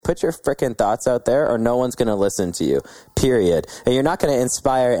Put your freaking thoughts out there or no one's going to listen to you, period. And you're not going to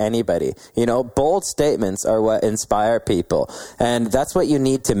inspire anybody. You know, bold statements are what inspire people. And that's what you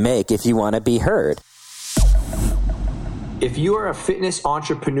need to make if you want to be heard. If you are a fitness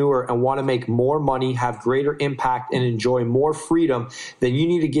entrepreneur and want to make more money, have greater impact, and enjoy more freedom, then you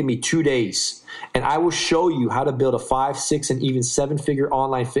need to give me 2 days. And I will show you how to build a 5, 6, and even 7-figure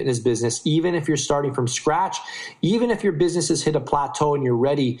online fitness business, even if you're starting from scratch, even if your business has hit a plateau and you're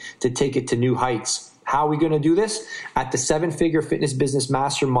ready to take it to new heights. How are we going to do this? At the 7-Figure Fitness Business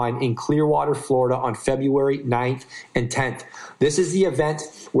Mastermind in Clearwater, Florida on February 9th and 10th. This is the event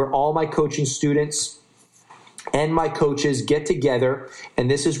where all my coaching students and my coaches get together, and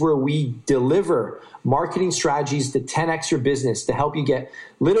this is where we deliver marketing strategies to 10x your business to help you get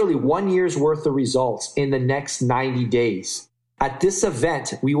literally 1 year's worth of results in the next 90 days. At this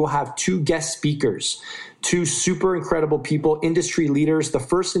event, we will have 2 guest speakers, 2 super incredible people, industry leaders. The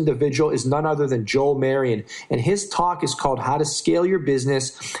first individual is none other than Joel Marion, and his talk is called How to Scale Your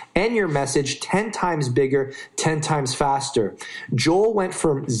Business and Your Message 10 times bigger, 10 times faster. Joel went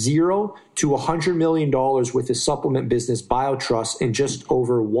from 0 to $100 million with his supplement business, BioTrust, in just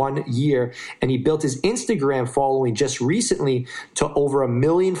over 1 year, and he built his Instagram following just recently to over 1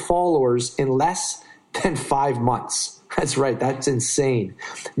 million followers in less than 5 months. That's right. That's insane.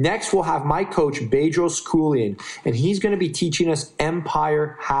 Next, we'll have my coach, Bedros Keuilian, and he's going to be teaching us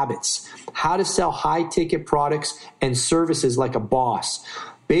empire habits, how to sell high-ticket products and services like a boss.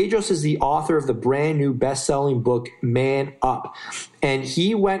 Bedros is the author of the brand new best-selling book, Man Up. And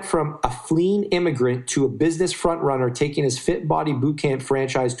he went from a fleeing immigrant to a business frontrunner, taking his Fit Body Bootcamp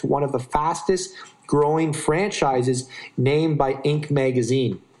franchise to one of the fastest growing franchises named by Inc.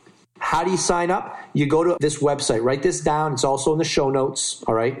 magazine. How do you sign up? You go to this website. Write this down. It's also in the show notes.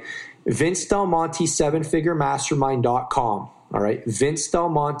 All right. Vince Del Monte, 7figuremastermind.com. All right. Vince Del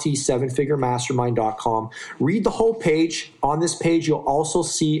Monte, 7figuremastermind.com. Read the whole page. On this page, you'll also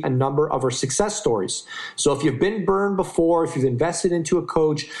see a number of our success stories. So if you've been burned before, if you've invested into a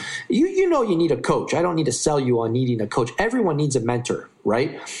coach, you know you need a coach. I don't need to sell you on needing a coach. Everyone needs a mentor,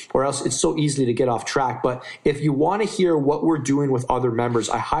 right? Or else it's so easy to get off track. But if you want to hear what we're doing with other members,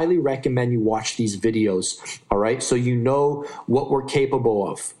 I highly recommend you watch these videos, all right? So you know what we're capable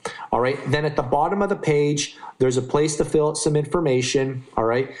of, all right? Then at the bottom of the page, there's a place to fill out some information, all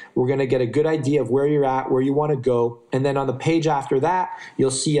right? We're going to get a good idea of where you're at, where you want to go. And then on the page after that, you'll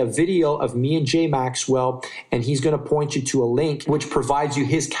see a video of me and Jay Maxwell, and he's going to point you to a link which provides you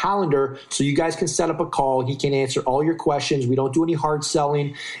his calendar so you guys can set up a call. He can answer all your questions. We don't do any hard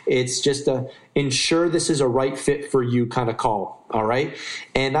selling. It's just to ensure this is a right fit for you kind of call. All right.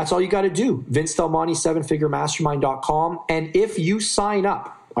 And that's all you got to do. Vince Del Monte, 7figuremastermind.com. And if you sign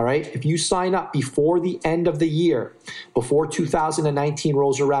up, all right, if you sign up before the end of the year, before 2019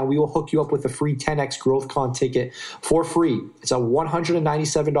 rolls around, we will hook you up with a free 10X GrowthCon ticket for free. It's a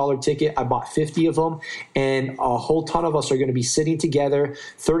 $197 ticket. I bought 50 of them, and a whole ton of us are going to be sitting together,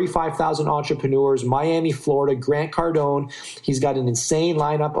 35,000 entrepreneurs, Miami, Florida, Grant Cardone. He's got an insane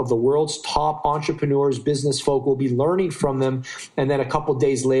lineup of the world's top entrepreneurs, business folk. We'll be learning from them, and then a couple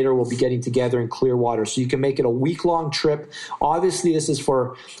days later, we'll be getting together in Clearwater. So you can make it a week-long trip. Obviously, this is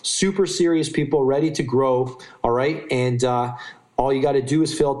for super serious people ready to grow, all right? And all you got to do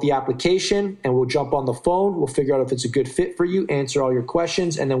is fill out the application, and we'll jump on the phone. We'll figure out if it's a good fit for you, answer all your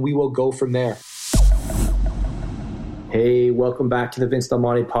questions, and then we will go from there. Hey, welcome back to the Vince Del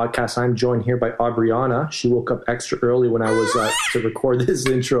Monte podcast. I'm joined here by Aubriana. She woke up extra early when I was to record this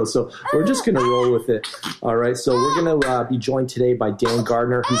intro, so we're just going to roll with it. All right, so we're going to be joined today by Dan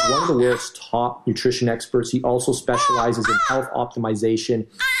Garner. He's one of the world's top nutrition experts. He also specializes in health optimization,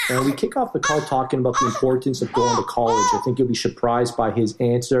 and we kick off the call talking about the importance of going to college. I think you'll be surprised by his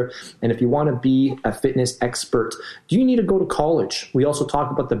answer, and if you want to be a fitness expert, do you need to go to college? We also talk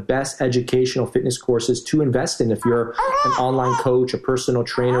about the best educational fitness courses to invest in if you're an online coach, a personal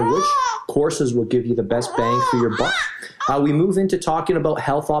trainer, which courses will give you the best bang for your buck. We move into talking about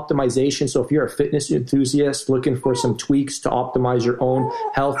health optimization. So if you're a fitness enthusiast looking for some tweaks to optimize your own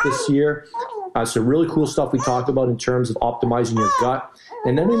health this year, some really cool stuff we talk about in terms of optimizing your gut.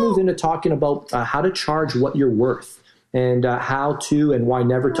 And then we move into talking about how to charge what you're worth, and how to and why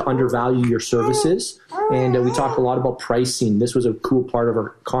never to undervalue your services. And we talk a lot about pricing. This was a cool part of our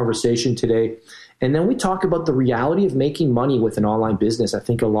conversation today. And then we talk about the reality of making money with an online business. I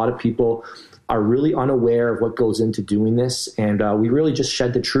think a lot of people are really unaware of what goes into doing this. And we really just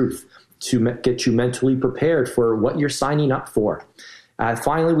shed the truth to get you mentally prepared for what you're signing up for.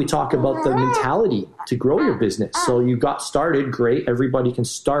 Finally, we talk about the mentality to grow your business. So you got started, great, everybody can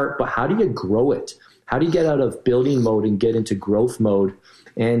start, but how do you grow it? How do you get out of building mode and get into growth mode?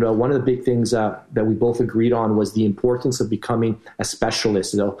 And one of the big things that we both agreed on was the importance of becoming a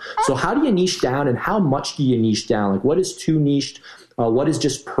specialist. So how do you niche down, and how much do you niche down? Like, what is too niched? What is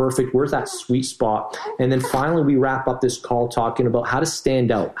just perfect? Where's that sweet spot? And then finally, we wrap up this call talking about how to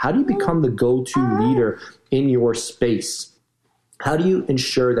stand out. How do you become the go-to leader in your space? How do you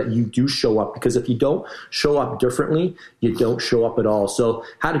ensure that you do show up? Because if you don't show up differently, you don't show up at all. So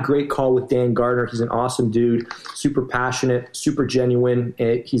had a great call with Dan Garner. He's an awesome dude, super passionate, super genuine.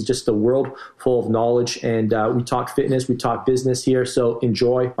 He's just a world full of knowledge. And we talk fitness, we talk business here. So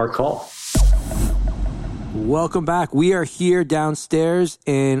enjoy our call. Welcome back. We are here downstairs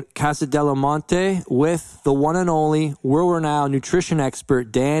in Casa del Monte with the one and only world-renowned nutrition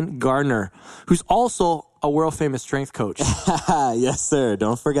expert, Dan Garner, who's also a world-famous strength coach. Yes, sir.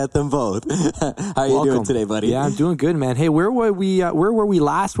 Don't forget them both. How are you doing today, buddy? Yeah, I'm doing good, man. Hey, where were we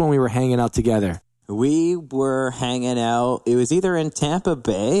last when we were hanging out together? We were hanging out. It was either in Tampa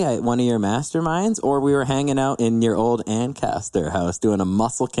Bay at one of your masterminds, or we were hanging out in your old Ancaster house doing a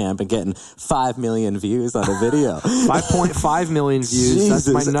muscle camp and getting 5 million views on a video. 5.5 million views. Jesus.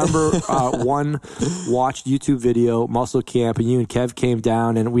 That's my number one watched YouTube video, muscle camp. And you and Kev came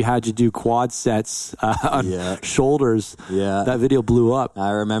down and we had you do quad sets on shoulders. Yeah. That video blew up. I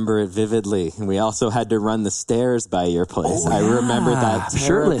remember it vividly. And we also had to run the stairs by your place. Oh, I remember that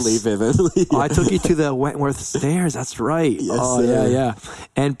terribly vividly. I took you to the Wentworth stairs. That's right. Yes, sir. Yeah.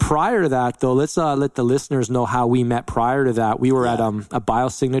 And prior to that, though, let's let the listeners know how we met. Prior to that, we were at a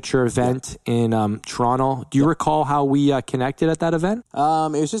biosignature event in Toronto. Do you recall how we connected at that event? It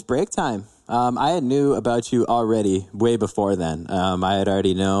was just break time. I had knew about you already way before then. I had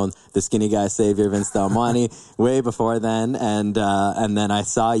already known the skinny guy savior, Vince Del Monte, way before then. And then I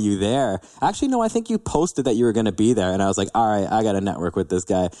saw you there. Actually, no, I think you posted that you were going to be there. And I was like, all right, I got to network with this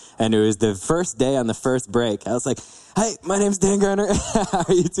guy. And it was the first day on the first break. I was like, hey, my name's Dan Garner. How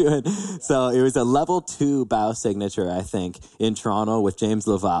are you doing? So it was a level 2 biosignature, I think, in Toronto with James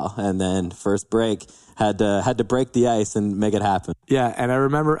Laval. And then first break, had to break the ice and make it happen. Yeah, and I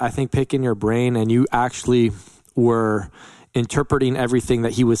remember, I think, picking your brain, and you actually were interpreting everything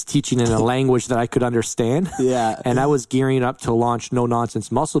that he was teaching in a language that I could understand. Yeah. And I was gearing up to launch No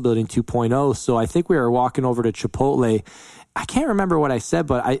Nonsense Muscle Building 2.0. So I think we were walking over to Chipotle. I can't remember what I said,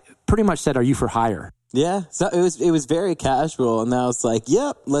 but I pretty much said, "Are you for hire?" Yeah. So it was very casual, and I was like,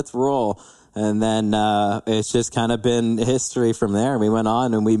 "Yep, let's roll." And then it's just kind of been history from there. We went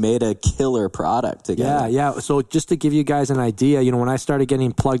on and we made a killer product together. Yeah. So just to give you guys an idea, when I started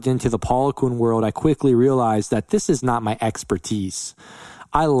getting plugged into the Poliquin world, I quickly realized that this is not my expertise.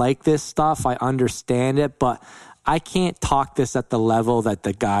 I like this stuff. I understand it, but I can't talk this at the level that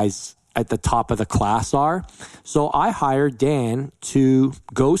the guys at the top of the class are. So I hired Dan to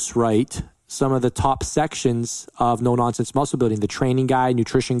ghostwrite some of the top sections of No Nonsense Muscle Building, the training guide,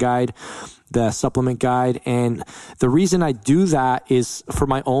 nutrition guide, the supplement guide. And the reason I do that is for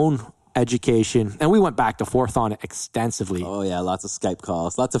my own education. And we went back and forth on it extensively. Oh yeah, lots of Skype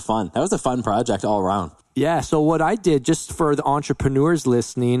calls, lots of fun. That was a fun project all around. Yeah, so what I did, just for the entrepreneurs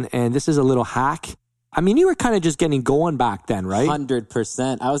listening, and this is a little hack, I mean, you were kind of just getting going back then, right?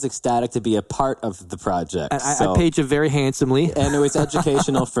 100%. I was ecstatic to be a part of the project. And I paid you very handsomely. And it was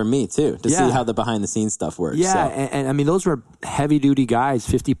educational for me, too, to see how the behind-the-scenes stuff works. Yeah, so. and I mean, those were heavy-duty guys,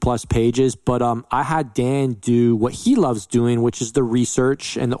 50-plus pages. But I had Dan do what he loves doing, which is the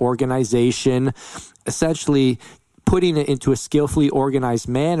research and the organization, essentially putting it into a skillfully organized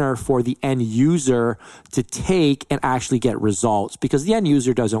manner for the end user to take and actually get results, because the end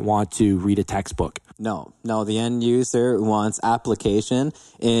user doesn't want to read a textbook. No, the end user wants application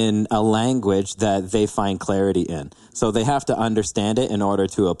in a language that they find clarity in. So they have to understand it in order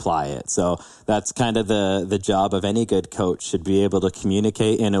to apply it. So that's kind of the job of any good coach, should be able to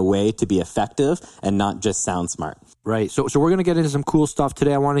communicate in a way to be effective and not just sound smart. Right. So we're going to get into some cool stuff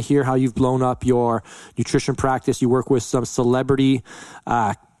today. I want to hear how you've blown up your nutrition practice. You work with some celebrity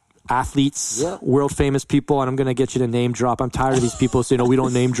athletes, world famous people, and I'm going to get you to name drop. I'm tired of these people saying, we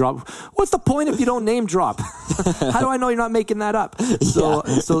don't name drop. What's the point if you don't name drop? How do I know you're not making that up? So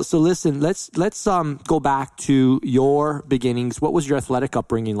listen, let's go back to your beginnings. What was your athletic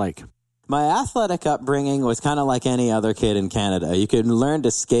upbringing like? My athletic upbringing was kind of like any other kid in Canada. You could learn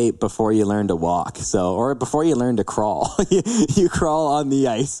to skate before you learn to walk, or before you learn to crawl. You crawl on the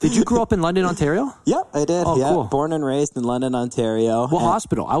ice. Did you grow up in London, Ontario? Yep, I did. Oh, cool. Born and raised in London, Ontario. What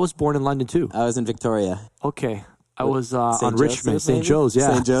hospital? I was born in London too. I was in Victoria. Okay. I was on St. Richmond, Joseph, St. maybe? Joe's,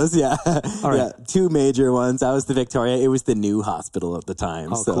 yeah. St. Joe's, yeah. All right. Yeah, two major ones. I was the Victoria. It was the new hospital at the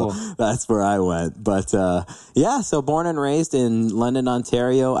time. Oh, so cool. that's where I went. But yeah, so born and raised in London,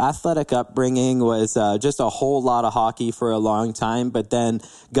 Ontario. Athletic upbringing was just a whole lot of hockey for a long time, but then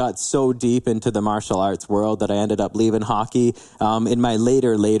got so deep into the martial arts world that I ended up leaving hockey in my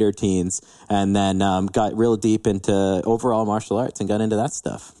later teens, and then got real deep into overall martial arts and got into that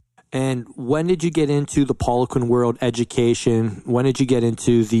stuff. And when did you get into the Poliquin world, education? When did you get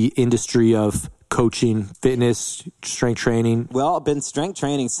into the industry of coaching, fitness, strength training? Well, I've been strength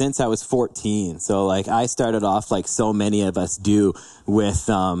training since I was 14. So like I started off like so many of us do with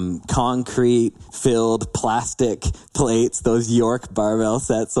concrete filled plastic plates, those York barbell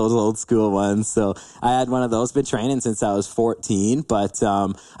sets, those old school ones. So I had one of those, been training since I was 14, but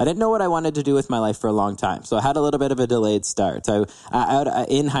I didn't know what I wanted to do with my life for a long time. So I had a little bit of a delayed start.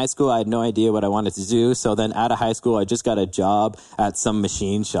 In high school, I had no idea what I wanted to do. So then out of high school, I just got a job at some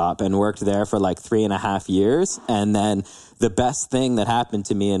machine shop and worked there for like 3.5 years. And then the best thing that happened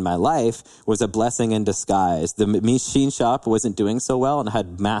to me in my life was a blessing in disguise. The machine shop wasn't doing so well and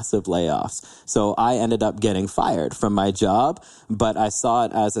had massive layoffs. So I ended up getting fired from my job, but I saw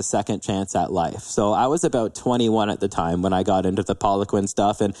it as a second chance at life. So I was about 21 at the time when I got into the Poliquin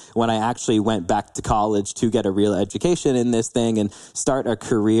stuff, and when I actually went back to college to get a real education in this thing and start a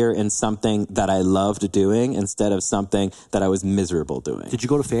career in something that I loved doing instead of something that I was miserable doing. Did you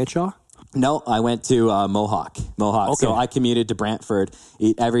go to Fanshawe? No, I went to Mohawk. Okay. So I commuted to Brantford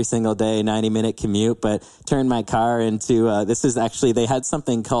every single day, 90-minute commute, but turned my car into, this is actually, they had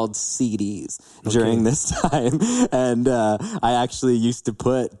something called CDs during this time. And I actually used to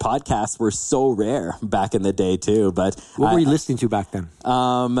put, podcasts were so rare back in the day too. But what were you listening to back then?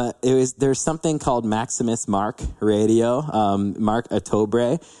 There's something called Maximus Mark Radio, Mark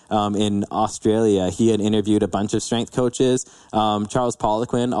Atobre, in Australia. He had interviewed a bunch of strength coaches. Charles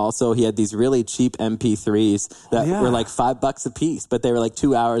Poliquin also, he had these really cheap MP3s that were like $5 a piece, but they were like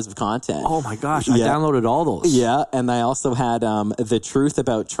 2 hours of content. Oh my gosh, I downloaded all those. Yeah, and I also had The Truth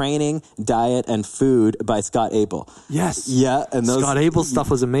About Training, Diet, and Food by Scott Abel. Yes. Yeah, and those Scott Abel's stuff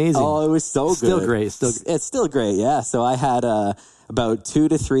was amazing. Oh, it was so good. Still great. It's still great, yeah. So I had about 2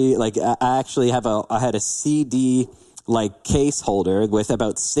 to 3, like I actually I had a CD like case holder with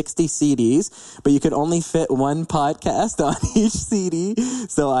about 60 CDs, but you could only fit one podcast on each CD.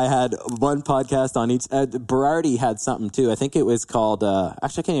 So I had one podcast on each. Berardi had something too. I think it was called,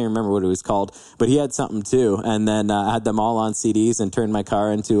 actually I can't even remember what it was called, but he had something too. And then I had them all on CDs and turned my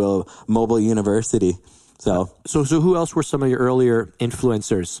car into a mobile university. So who else were some of your earlier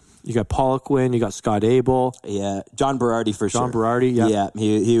influencers? You got Poliquin, you got Scott Abel. Yeah, John Berardi for sure. John Berardi, yeah. Yeah,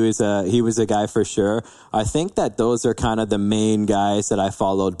 he was a guy for sure. I think that those are kind of the main guys that I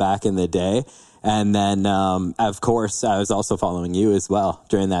followed back in the day. And then, of course, I was also following you as well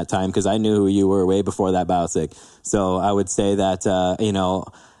during that time because I knew who you were way before that Bausik. So I would say that,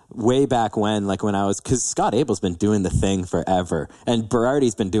 way back when, like when I was, because Scott Abel's been doing the thing forever, and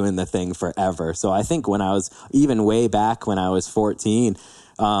Berardi's been doing the thing forever. So I think when I was, even way back when I was 14,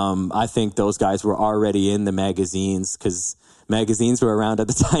 I think those guys were already in the magazines because magazines were around at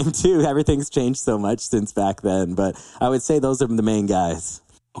the time too. Everything's changed so much since back then, but I would say those are the main guys.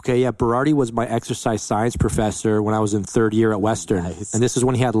 Okay, yeah, Berardi was my exercise science professor when I was in third year at Western. Nice. And this is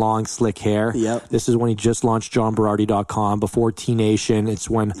when he had long, slick hair. Yep. This is when he just launched johnberardi.com before T-Nation. It's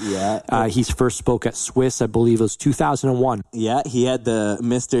when he first spoke at Swiss, I believe it was 2001. Yeah, he had the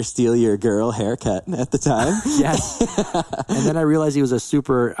Mr. Steal Your Girl haircut at the time. Yes. And then I realized he was a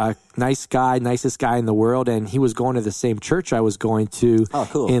super nice guy, nicest guy in the world, and he was going to the same church I was going to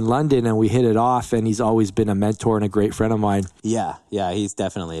in London, and we hit it off, and he's always been a mentor and a great friend of mine. Yeah, he's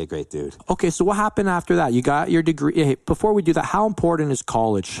definitely a great dude. Okay, so what happened after that? You got your degree. Hey, before we do that, how important is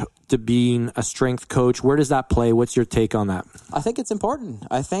college to being a strength coach? Where does that play? What's your take on that? I think it's important.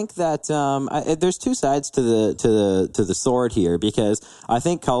 I think that there's two sides to the sword here, because I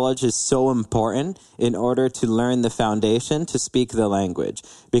think college is so important in order to learn the foundation to speak the language.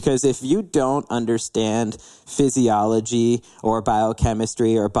 Because if you don't understand physiology or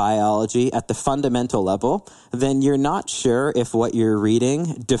biochemistry or biology at the fundamental level, then you're not sure if what you're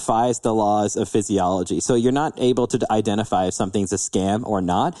reading defies the laws of physiology. So you're not able to identify if something's a scam or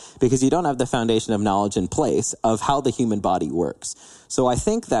not, because you don't have the foundation of knowledge in place of how the human body works. So I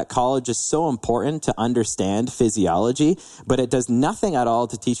think that college is so important to understand physiology, but it does nothing at all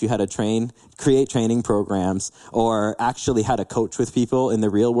to teach you how to create training programs, or actually how to coach with people in the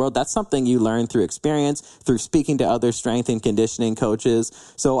real world. That's something you learn through experience, through speaking to other strength and conditioning coaches.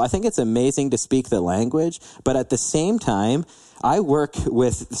 So I think it's amazing to speak the language, but at the same time, I work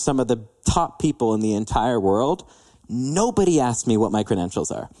with some of the top people in the entire world nobody asks me what my credentials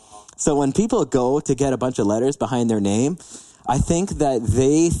are. So when people go to get a bunch of letters behind their name, I think that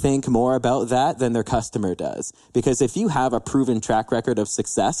they think more about that than their customer does. Because if you have a proven track record of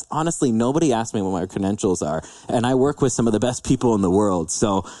success, honestly, nobody asks me what my credentials are. And I work with some of the best people in the world.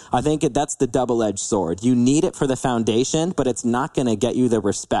 So I think that's the double-edged sword. You need it for the foundation, but it's not going to get you the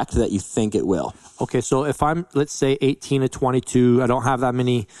respect that you think it will. Okay, so if I'm, let's say, 18 to 22, I don't have that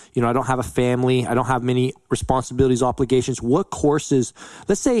many, I don't have a family, I don't have many responsibilities, obligations. What courses,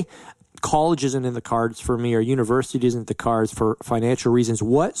 let's say, college isn't in the cards for me or university isn't the cards for financial reasons.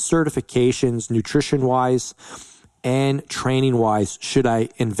 What certifications, nutrition-wise and training-wise, should I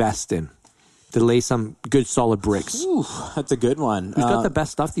invest in to lay some good solid bricks? Ooh, that's a good one. Who's got the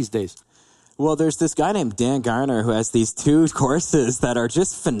best stuff these days? Well, there's this guy named Garner who has these 2 courses that are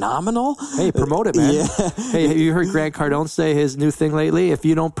just phenomenal. Hey, promote it, man. Yeah. Hey, have you heard Grant Cardone say his new thing lately? If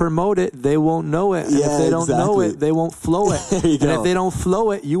you don't promote it, they won't know it. And if they don't know it, they won't flow it. There you go. And if they don't flow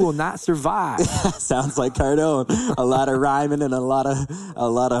it, you will not survive. Sounds like Cardone. A lot of rhyming and a lot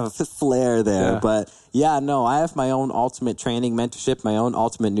of flair there. Yeah. But yeah, no, I have my own ultimate training mentorship, my own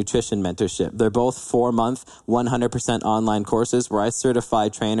ultimate nutrition mentorship. They're both 4-month, 100% online courses where I certify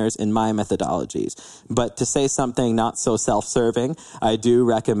trainers in my methodologies. But to say something not so self-serving, I do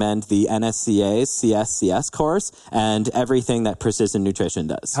recommend the NSCA's CSCS course and everything that Precision Nutrition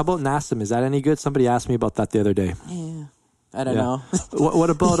does. How about NASM? Is that any good? Somebody asked me about that the other day. Yeah. I don't know. What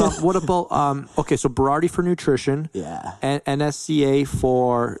about okay, so Berardi for nutrition. Yeah. And NSCA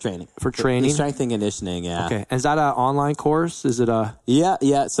for training. For training. Strength and conditioning, yeah. Okay. And is that an online course? Is it a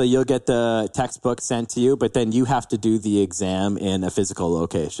Yeah. So you'll get the textbook sent to you, but then you have to do the exam in a physical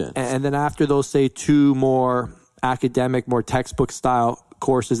location. And then after those, say, 2 more academic, more textbook style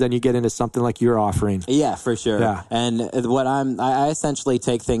courses, then you get into something like you're offering. Yeah, for sure. Yeah. And what I essentially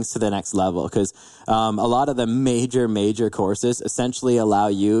take things to the next level because a lot of the major courses essentially allow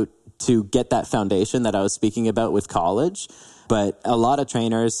you to get that foundation that I was speaking about with college. But a lot of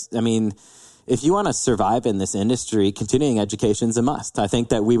trainers, I mean, if you want to survive in this industry, continuing education is a must. I think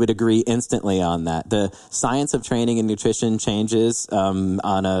that we would agree instantly on that. The science of training and nutrition changes on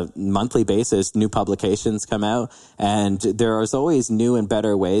a monthly basis. New publications come out, and there is always new and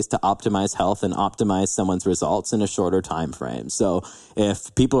better ways to optimize health and optimize someone's results in a shorter time frame. So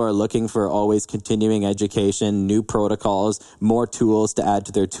if people are looking for always continuing education, new protocols, more tools to add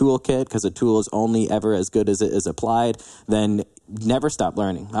to their toolkit, because a tool is only ever as good as it is applied, then never stop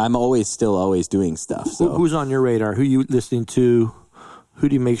learning. I'm always doing stuff. So Who's on your radar? Who you listening to? Who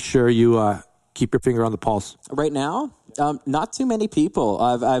do you make sure you keep your finger on the pulse? Right now, not too many people.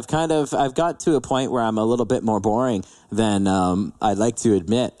 I've got to a point where I'm a little bit more boring than I'd like to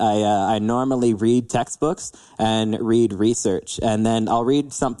admit. I normally read textbooks and read research, and then I'll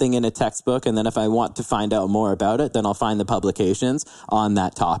read something in a textbook, and then if I want to find out more about it, then I'll find the publications on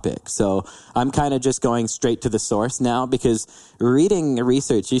that topic. So I'm kind of just going straight to the source now, because reading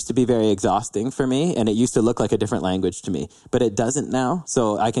research used to be very exhausting for me, and it used to look like a different language to me, but it doesn't now.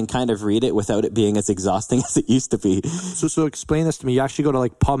 So I can kind of read it without it being as exhausting as it used to be. So explain this to me. You actually go to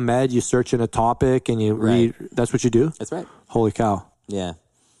like PubMed, you search in a topic, and you read. That's what you do? That's right. Holy cow. Yeah.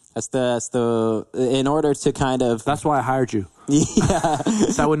 That's the in order to kind of. That's why I hired you. Yeah.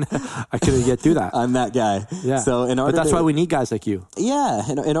 So I couldn't get through that. I'm that guy. Yeah. So but that's why we need guys like you. Yeah.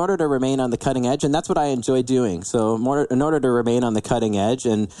 In order to remain on the cutting edge, and that's what I enjoy doing. So in order to remain on the cutting edge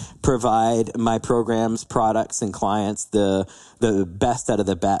and provide my programs, products, and clients the best out of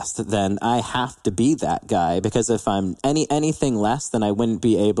the best, then I have to be that guy, because if I'm anything less, then I wouldn't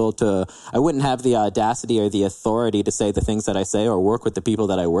have the audacity or the authority to say the things that I say or work with the people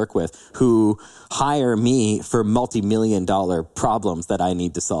that I work with who hire me for multi-million-dollar problems that I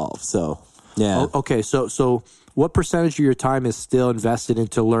need to solve. So, yeah. Okay, so what percentage of your time is still invested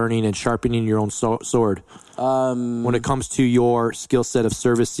into learning and sharpening your own sword when it comes to your skill set of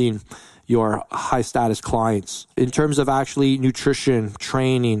servicing your high-status clients in terms of actually nutrition,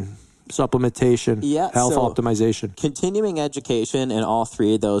 training, supplementation, health optimization? Continuing education in all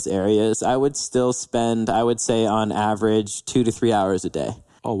 3 of those areas, I would still spend, I would say on average, 2 to 3 hours a day.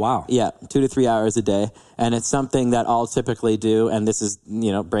 Oh, wow. Yeah, 2 to 3 hours a day. And it's something that I'll typically do, and this is,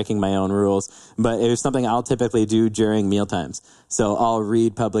 breaking my own rules, but it was something I'll typically do during mealtimes. So I'll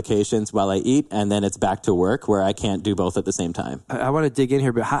read publications while I eat, and then it's back to work where I can't do both at the same time. I want to dig in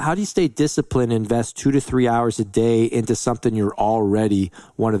here, but how do you stay disciplined and invest 2 to 3 hours a day into something you're already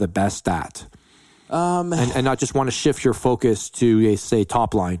one of the best at? And not just want to shift your focus to, say,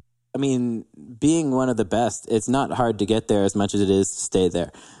 top line? I mean, being one of the best, it's not hard to get there as much as it is to stay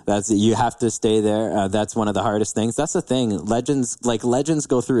there. You have to stay there. That's one of the hardest things. That's the thing. Legends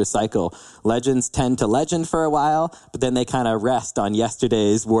go through a cycle. Legends tend to legend for a while, but then they kind of rest on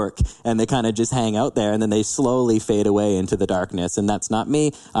yesterday's work and they kind of just hang out there and then they slowly fade away into the darkness. And that's not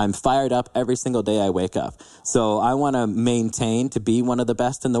me. I'm fired up every single day I wake up. So I want to maintain to be one of the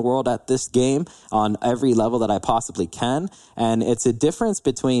best in the world at this game on every level that I possibly can. And it's a difference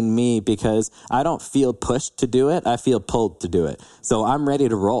between me because I don't feel pushed to do it. I feel pulled to do it. So I'm ready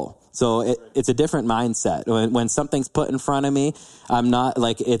to roll. So it's a different mindset. When something's put in front of me, I'm not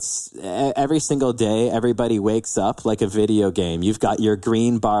like it's every single day. Everybody wakes up like a video game. You've got your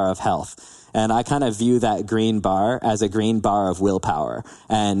green bar of health. And I kind of view that green bar as a green bar of willpower.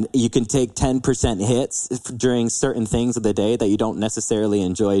 And you can take 10% hits during certain things of the day that you don't necessarily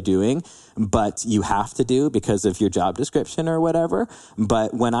enjoy doing, but you have to do because of your job description or whatever.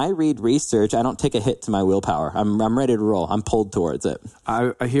 But when I read research, I don't take a hit to my willpower. I'm ready to roll. I'm pulled towards it.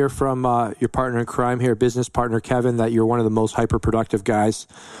 I hear from your partner in crime here, business partner Kevin, that you're one of the most hyper-productive guys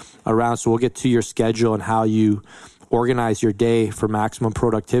around. So we'll get to your schedule and how you organize your day for maximum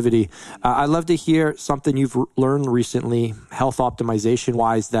productivity. I'd love to hear something you've learned recently, health optimization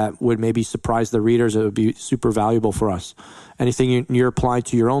wise, that would maybe surprise the readers. It would be super valuable for us. Anything you're applying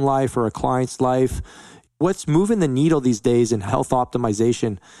to your own life or a client's life? What's moving the needle these days in health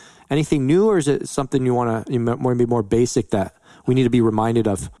optimization? Anything new, or is it something you want to be more basic that we need to be reminded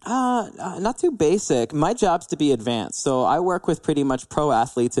of? Not too basic. My job's to be advanced. So I work with pretty much pro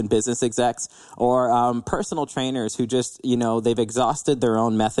athletes and business execs or personal trainers who just, they've exhausted their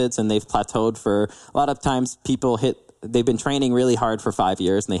own methods and they've plateaued for a lot of times they've been training really hard for 5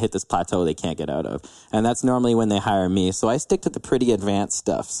 years and they hit this plateau they can't get out of. And that's normally when they hire me. So I stick to the pretty advanced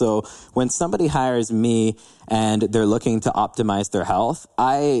stuff. So when somebody hires me and they're looking to optimize their health,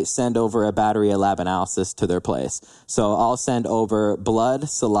 I send over a battery of lab analysis to their place. So I'll send over blood,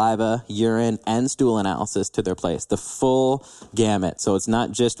 saliva, urine, and stool analysis to their place, the full gamut. So it's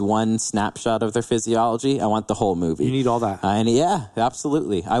not just one snapshot of their physiology. I want the whole movie. You need all that. And yeah,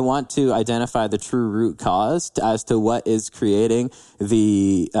 absolutely. I want to identify the true root cause as to what is creating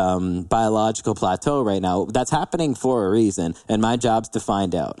the biological plateau right now. That's happening for a reason, and my job's to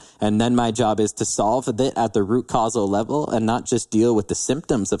find out. And then my job is to solve it at the root causal level and not just deal with the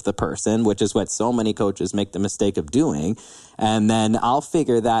symptoms of the person, which is what so many coaches make the mistake of doing. And then I'll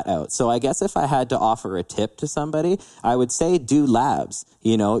figure that out. So I guess if I had to offer a tip to somebody, I would say do labs.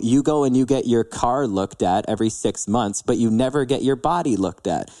 You go and you get your car looked at every 6 months, but you never get your body looked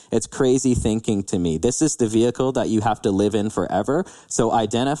at. It's crazy thinking to me. This is the vehicle that you have to live in forever. So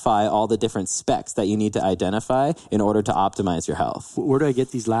identify all the different specs that you need to identify in order to optimize your health. Where do I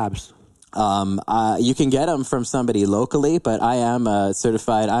get these labs? You can get them from somebody locally, but I am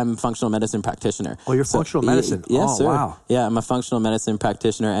I'm a functional medicine practitioner. Oh, you're functional medicine? Yes, sir. Wow. Yeah, I'm a functional medicine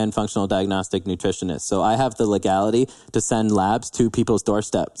practitioner and functional diagnostic nutritionist. So I have the legality to send labs to people's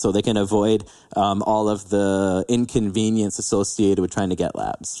doorstep so they can avoid all of the inconvenience associated with trying to get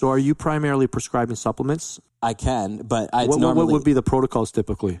labs. So are you primarily prescribing supplements? I can, but what would be the protocols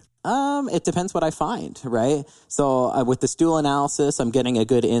typically? It depends what I find, right? So with the stool analysis, I'm getting a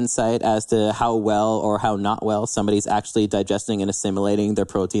good insight as to how well or how not well somebody's actually digesting and assimilating their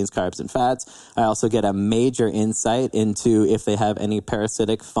proteins, carbs, and fats. I also get a major insight into if they have any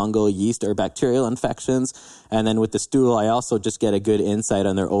parasitic, fungal, yeast, or bacterial infections. And then with the stool, I also just get a good insight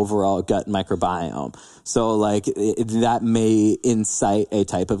on their overall gut microbiome. So that may incite a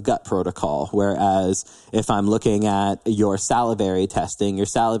type of gut protocol. Whereas if I'm looking at your salivary testing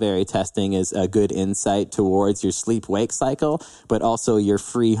is a good insight towards your sleep-wake cycle, but also your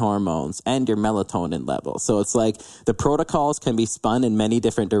free hormones and your melatonin level. So it's like the protocols can be spun in many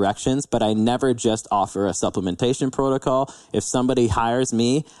different directions, but I never just offer a supplementation protocol. If somebody hires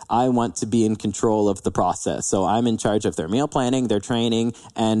me, I want to be in control of the process. So I'm in charge of their meal planning, their training,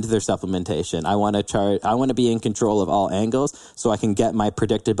 and their supplementation. I want to be in control of all angles so I can get my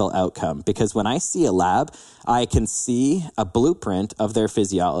predictable outcome. Because when I see a lab, I can see a blueprint of their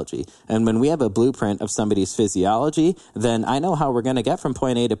physiology. And when we have a blueprint of somebody's physiology, then I know how we're going to get from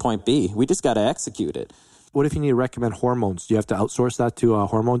point A to point B. We just got to execute it. What if you need to recommend hormones? Do you have to outsource that to a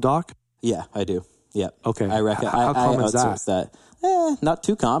hormone doc? Yeah, I do. Yeah. Okay. How common is that? Not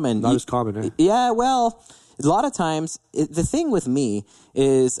too common. Not as common, eh? Yeah, well, a lot of times, the thing with me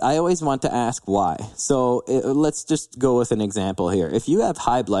is I always want to ask why. So let's just go with an example here. If you have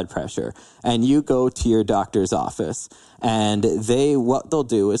high blood pressure and you go to your doctor's office and what they'll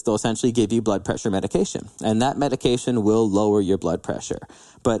do is they'll essentially give you blood pressure medication, and that medication will lower your blood pressure.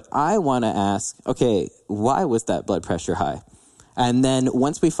 But I want to ask, okay, why was that blood pressure high? And then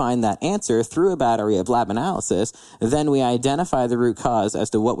once we find that answer through a battery of lab analysis, then we identify the root cause as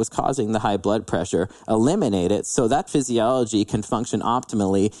to what was causing the high blood pressure, eliminate it so that physiology can function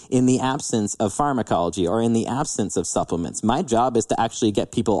optimally in the absence of pharmacology or in the absence of supplements. My job is to actually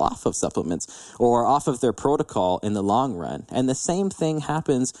get people off of supplements or off of their protocol in the long run. And the same thing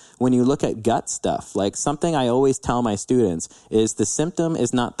happens when you look at gut stuff. Like something I always tell my students is the symptom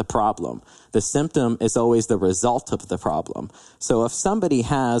is not the problem. The symptom is always the result of the problem. So if somebody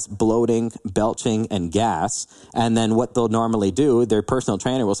has bloating, belching, and gas, and then what they'll normally do, their personal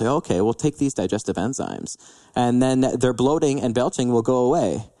trainer will say, okay, we'll take these digestive enzymes. And then their bloating and belching will go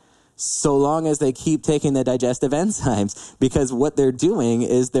away. So long as they keep taking the digestive enzymes, because what they're doing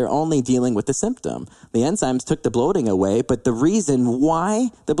is they're only dealing with the symptom. The enzymes took the bloating away, but the reason why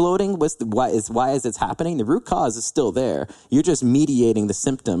the bloating why is it's happening, the root cause is still there. You're just mediating the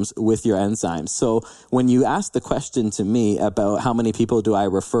symptoms with your enzymes. So when you ask the question to me about how many people do I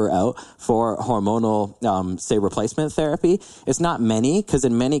refer out for hormonal, say, replacement therapy, it's not many, because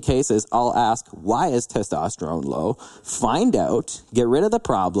in many cases I'll ask, why is testosterone low? Find out, get rid of the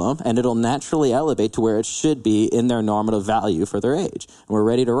problem, and it'll naturally elevate to where it should be in their normative value for their age. And we're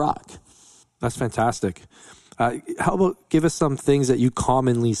ready to rock. That's fantastic. How about give us some things that you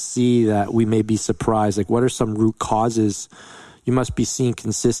commonly see that we may be surprised? Like what are some root causes? You must be seeing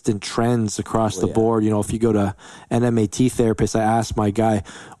consistent trends across the board. You know, if you go to an MAT therapist, I ask my guy,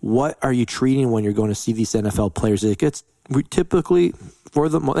 what are you treating when you're going to see these NFL players? We typically,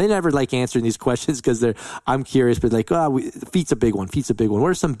 they never like answering these questions because I'm curious, but like, feet's a big one. What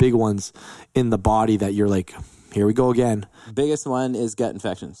are some big ones in the body that you're like, here we go again? Biggest one is gut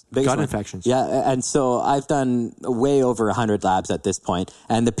infections. Infections. Yeah, and so I've done way over 100 labs at this point,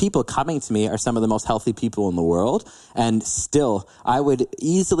 and the people coming to me are some of the most healthy people in the world, and still, I would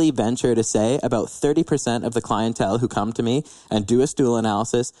easily venture to say about 30% of the clientele who come to me and do a stool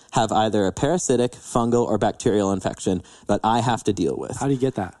analysis have either a parasitic, fungal, or bacterial infection that I have to deal with. How do you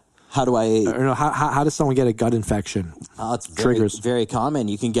get that? How do I... Or no, how does someone get a gut infection? It's very common.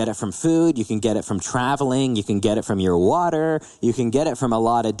 You can get it from food. You can get it from traveling. You can get it from your water. You can get it from a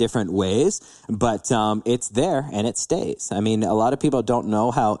lot of different ways. But it's there and it stays. I mean, a lot of people don't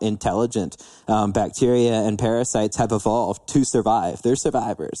know how intelligent bacteria and parasites have evolved to survive. They're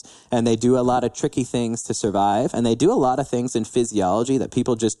survivors. And they do a lot of tricky things to survive. And they do a lot of things in physiology that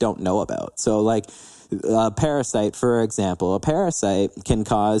people just don't know about. So like... A parasite, for example, a parasite can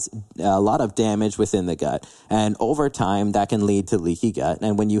cause a lot of damage within the gut. And over time, that can lead to leaky gut.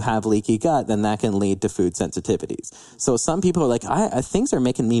 And when you have leaky gut, then that can lead to food sensitivities. So some people are like, things are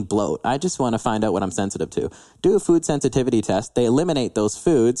making me bloat. I just want to find out what I'm sensitive to. Do a food sensitivity test. They eliminate those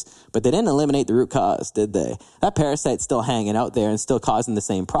foods, but they didn't eliminate the root cause, did they? That parasite's still hanging out there and still causing the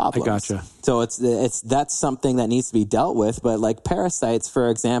same problems. I gotcha. So that's something that needs to be dealt with. But like parasites, for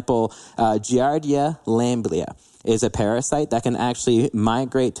example, Giardia lamblia is a parasite that can actually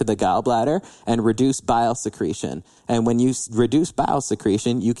migrate to the gallbladder and reduce bile secretion. And when you reduce bile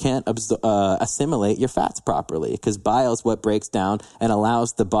secretion, you can't assimilate your fats properly because bile is what breaks down and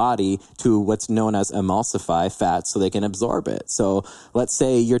allows the body to what's known as emulsify fats so they can absorb it. So let's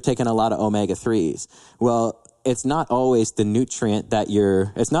say you're taking a lot of omega-3s. Well, it's not always the nutrient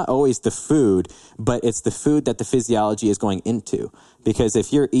it's not always the food, but it's the food that the physiology is going into. Because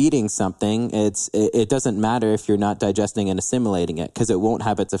if you're eating something, it doesn't matter if you're not digesting and assimilating it because it won't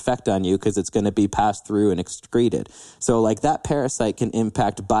have its effect on you because it's going to be passed through and excreted. So like that parasite can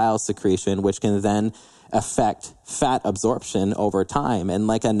impact bile secretion, which can then affect fat absorption over time. And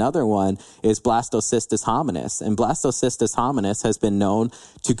like another one is Blastocystis hominis. And Blastocystis hominis has been known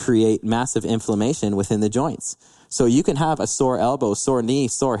to create massive inflammation within the joints. So you can have a sore elbow, sore knee,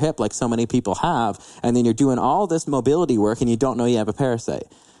 sore hip like so many people have, and then you're doing all this mobility work and you don't know you have a parasite.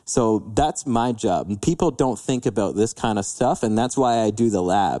 So that's my job. People don't think about this kind of stuff, and that's why I do the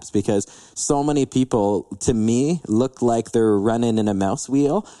labs, because so many people, to me, look like they're running in a mouse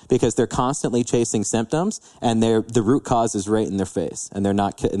wheel because they're constantly chasing symptoms, and the root cause is right in their face, and they're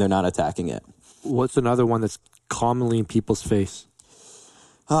not attacking it. What's another one that's commonly in people's face?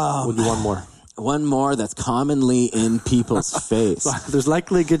 We'll do one more. One more that's commonly in people's face. So there's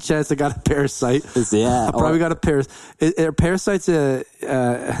likely a good chance they got a parasite. Yeah. Probably got a parasite. Are parasites,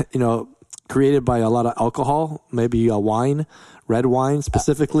 created by a lot of alcohol? Maybe wine, red wine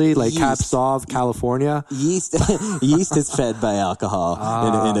specifically, like Cab Sauv, California? Yeast is fed by alcohol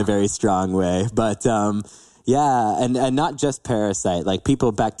in a very strong way. But, yeah, and not just parasite, like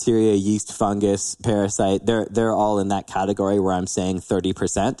people, bacteria, yeast, fungus, parasite, they're all in that category where I'm saying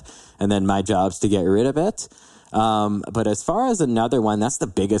 30%, and then my job's to get rid of it. But as far as another one, that's the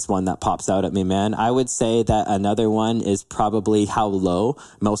biggest one that pops out at me, man. I would say that another one is probably how low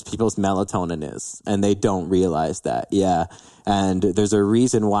most people's melatonin is, and they don't realize that. Yeah. And there's a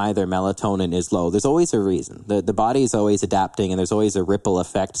reason why their melatonin is low. There's always a reason. The body is always adapting, and there's always a ripple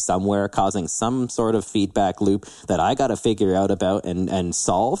effect somewhere causing some sort of feedback loop that I got to figure out about and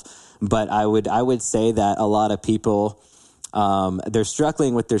solve. But I would say that a lot of people, they're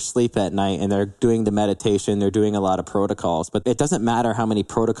struggling with their sleep at night, and they're doing the meditation. They're doing a lot of protocols, but it doesn't matter how many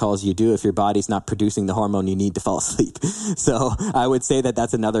protocols you do if your body's not producing the hormone you need to fall asleep. So I would say that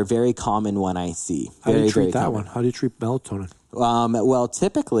that's another very common one I see. How do you treat that one? How do you treat melatonin? Well,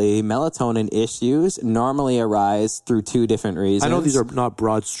 typically, melatonin issues normally arise through two different reasons. I know these are not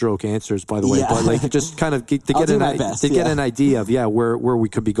broad stroke answers, by the way, but like just kind of get an idea of where we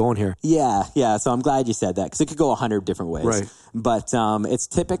could be going here. Yeah. So I'm glad you said that, because it could go 100 different ways. Right. But it's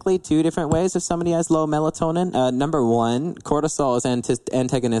typically two different ways if somebody has low melatonin. Number one, cortisol is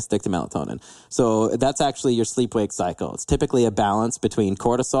antagonistic to melatonin. So that's actually your sleep-wake cycle. It's typically a balance between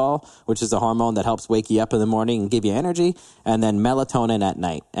cortisol, which is a hormone that helps wake you up in the morning and give you energy, and then melatonin at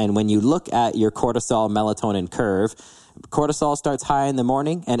night. And when you look at your cortisol melatonin curve, cortisol starts high in the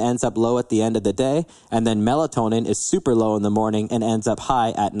morning and ends up low at the end of the day. And then melatonin is super low in the morning and ends up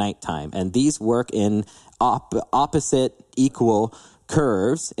high at nighttime. And these work in opposite equal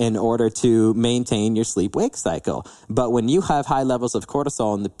curves in order to maintain your sleep-wake cycle. But when you have high levels of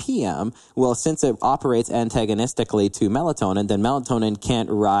cortisol in the PM, well, since it operates antagonistically to melatonin, then melatonin can't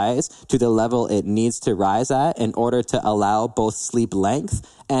rise to the level it needs to rise at in order to allow both sleep length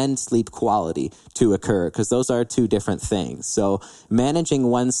and sleep quality to occur, because those are two different things. So managing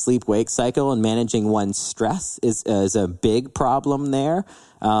one's sleep-wake cycle and managing one's stress is a big problem there.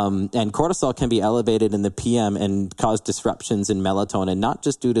 And cortisol can be elevated in the PM and cause disruptions in melatonin, not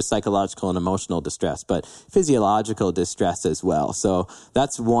just due to psychological and emotional distress, but physiological distress as well. So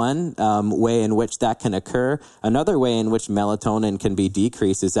that's one way in which that can occur. Another way in which melatonin can be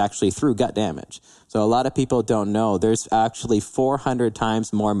decreased is actually through gut damage. So a lot of people don't know there's actually 400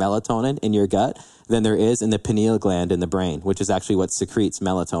 times more melatonin in your gut than there is in the pineal gland in the brain, which is actually what secretes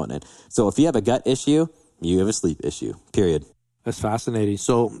melatonin. So if you have a gut issue, you have a sleep issue, period. That's fascinating.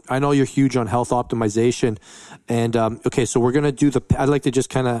 So I know you're huge on health optimization. And, okay, so we're going to I'd like to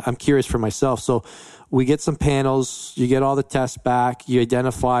just I'm curious for myself. So we get some panels, you get all the tests back, you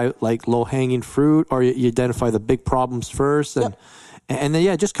identify like low hanging fruit, or you identify the big problems first. And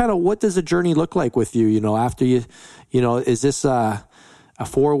then, just kind of what does the journey look like with you, after is this a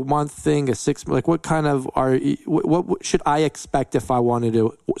 4-month thing, a 6, like what kind of what should I expect if I wanted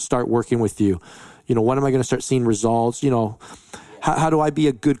to start working with you? When am I going to start seeing results? How do I be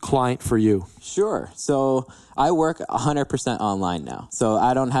a good client for you? Sure. So I work 100% online now. So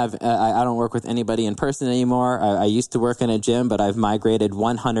I don't work with anybody in person anymore. I used to work in a gym, but I've migrated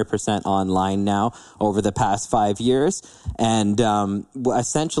 100% online now over the past 5 years. And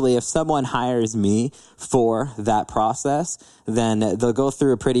essentially, if someone hires me for that process, then they'll go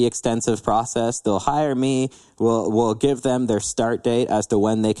through a pretty extensive process. They'll hire me. We'll give them their start date as to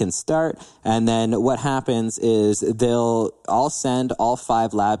when they can start. And then what happens is I'll send all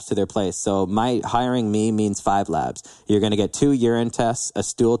 5 labs to their place. So my hiring me means 5 labs. You're going to get 2 urine tests, a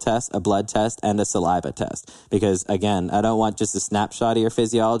stool test, a blood test, and a saliva test. Because again, I don't want just a snapshot of your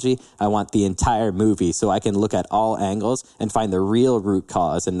physiology. I want the entire movie so I can look at all angles and find the real root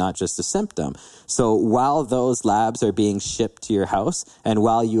cause and not just a symptom. So while those labs are being shipped to your house and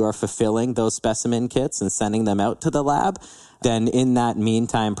while you are fulfilling those specimen kits and sending them out to the lab, then in that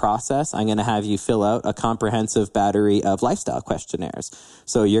meantime process, I'm going to have you fill out a comprehensive battery of lifestyle questionnaires.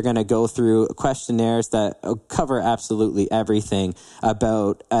 So you're going to go through questionnaires that cover absolutely everything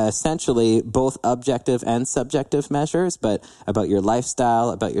about essentially both objective and subjective measures, but about your lifestyle,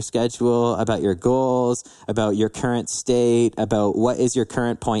 about your schedule, about your goals, about your current state, about what is your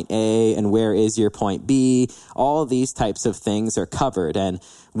current point A and where is your point B. All these types of things are covered. And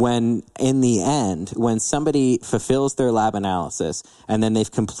when in the end, when somebody fulfills their lab analysis and then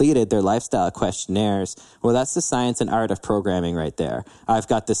they've completed their lifestyle questionnaires, well, that's the science and art of programming right there. I've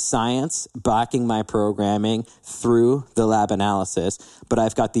got the science backing my programming through the lab analysis, but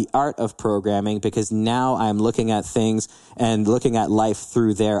I've got the art of programming because now I'm looking at things and looking at life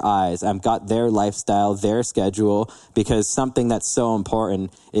through their eyes. I've got their lifestyle, their schedule, because something that's so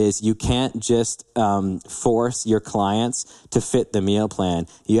important is you can't just force your clients to fit the meal plan.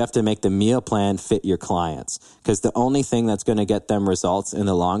 You have to make the meal plan fit your clients, because the only thing that's what's going to get them results in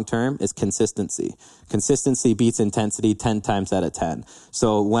the long term is consistency. Consistency beats intensity 10 times out of 10.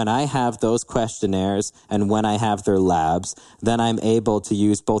 So when I have those questionnaires and when I have their labs, then I'm able to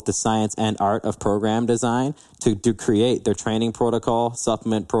use both the science and art of program design to create their training protocol,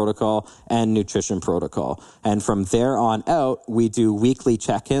 supplement protocol, and nutrition protocol. And from there on out, we do weekly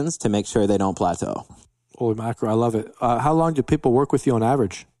check-ins to make sure they don't plateau. Holy macro, I love it. How long do people work with you on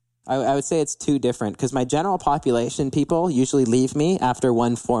average? I would say it's two different, because my general population people usually leave me after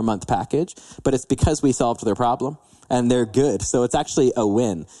 1 4-month package, but it's because we solved their problem and they're good. So it's actually a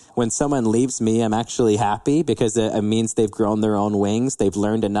win. When someone leaves me, I'm actually happy because it means they've grown their own wings. They've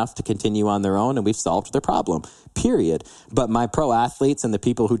learned enough to continue on their own and we've solved their problem, period. But my pro athletes and the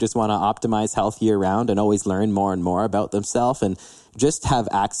people who just want to optimize health year round and always learn more and more about themselves and just have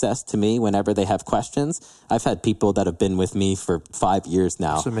access to me whenever they have questions. I've had people that have been with me for 5 years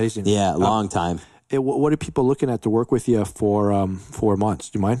now. That's amazing. Yeah, long time. What are people looking at to work with you for 4 months?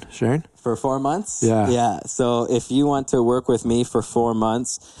 Do you mind sharing? For 4 months? Yeah. Yeah. So if you want to work with me for 4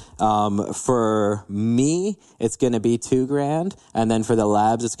 months, for me, it's going to be $2,000. And then for the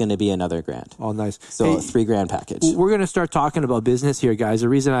labs, it's going to be another $1,000. Oh, nice. So hey, $3,000 package. We're going to start talking about business here, guys. The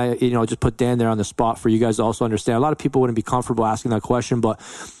reason I, just put Dan there on the spot for you guys to also understand. A lot of people wouldn't be comfortable asking that question, but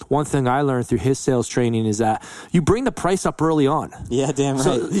one thing I learned through his sales training is that you bring the price up early on. Yeah, damn right.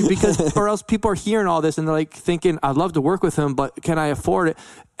 So, because, or else people are hearing all this and they're like thinking, I'd love to work with him, but can I afford it?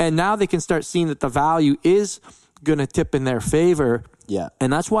 And now they can start seeing that the value is going to tip in their favor. Yeah.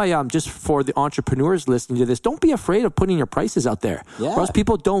 And that's why just for the entrepreneurs listening to this, don't be afraid of putting your prices out there. Yeah. Or else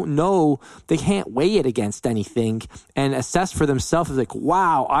people don't know, they can't weigh it against anything and assess for themselves. It's like,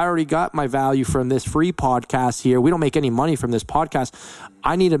 wow, I already got my value from this free podcast here. We don't make any money from this podcast.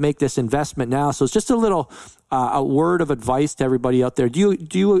 I need to make this investment now. So it's just a little a word of advice to everybody out there. Do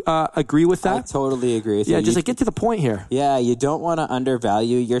you agree with that? I totally agree with you. Yeah, just like get to the point here. Yeah, you don't want to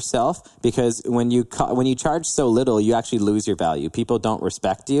undervalue yourself because when you charge so little, you actually lose your value. People don't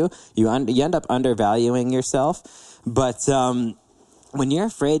respect you. You end up undervaluing yourself. But when you're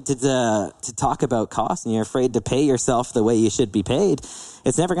afraid to talk about cost and you're afraid to pay yourself the way you should be paid,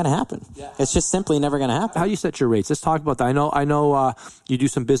 it's never going to happen. Yeah. It's just simply never going to happen. How do you set your rates? Let's talk about that. I know you do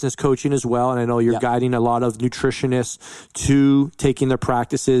some business coaching as well, and I know you're guiding a lot of nutritionists to taking their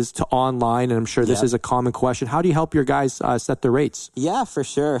practices to online, and I'm sure this is a common question. How do you help your guys set their rates? Yeah, for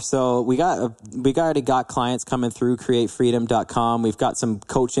sure. So we already got clients coming through createfreedom.com. We've got some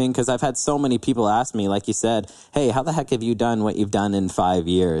coaching because I've had so many people ask me, like you said, hey, how the heck have you done what you've done in 5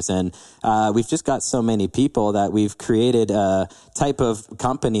 years? And we've just got so many people that we've created a type of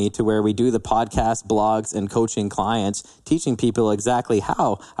company to where we do the podcast, blogs, and coaching clients, teaching people exactly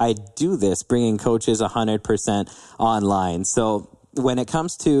how I do this, bringing coaches 100% online. So when it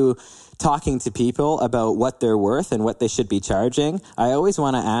comes to talking to people about what they're worth and what they should be charging, I always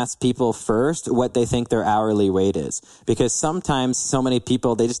want to ask people first what they think their hourly rate is. Because sometimes so many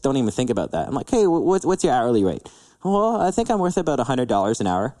people, they just don't even think about that. I'm like, hey, what's your hourly rate? Well, I think I'm worth about $100 an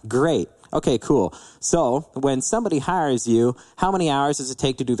hour. Great. Okay, cool. So when somebody hires you, how many hours does it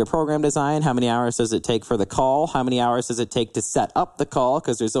take to do the program design? How many hours does it take for the call? How many hours does it take to set up the call?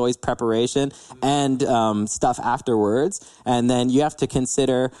 Because there's always preparation and stuff afterwards. And then you have to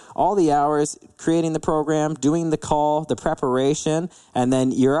consider all the hours creating the program, doing the call, the preparation, and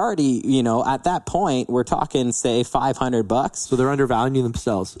then you're already, at that point, we're talking, say, $500. So they're undervaluing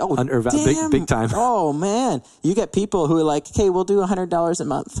themselves. Oh, damn. Big time. Oh, man. You get people who are like, okay, we'll do $100 a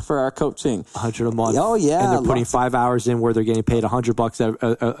month for our coaching. $100 a month. Oh, yeah. And they're putting 5 hours in where they're getting paid $100.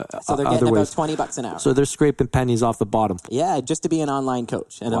 So they're getting about $20 an hour. So they're scraping pennies off the bottom. Yeah, just to be an online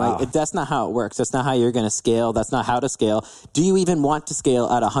coach. And wow. I'm like, that's not how it works. That's not how you're going to scale. That's not how to scale. Do you even want to scale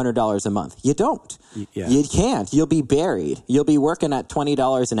at $100 a month? You don't. Yeah. You can't. You'll be buried. You'll be working at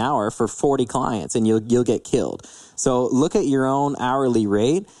 $20 an hour for 40 clients and you'll get killed. So look at your own hourly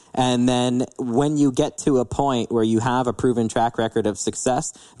rate. And then when you get to a point where you have a proven track record of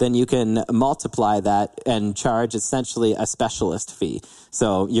success, then you can multiply that and charge essentially a specialist fee.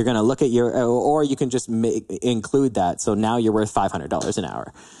 So you're going to look at or you can just include that. So now you're worth $500 an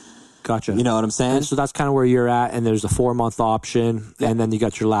hour. Gotcha. You know what I'm saying? And so that's kind of where you're at, and there's a 4-month option, and then you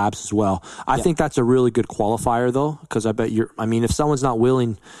got your labs as well. I think that's a really good qualifier, though, because I bet if someone's not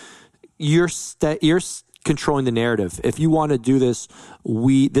willing, you're controlling the narrative. If you want to do this,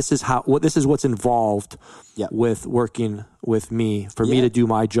 this is what's involved with working with me for me to do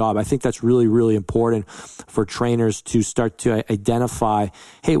my job. I think that's really, really important for trainers to start to identify,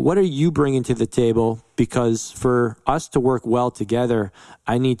 hey, what are you bringing to the table? Because for us to work well together,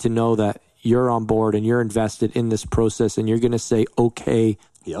 I need to know that you're on board and you're invested in this process and you're going to say, okay,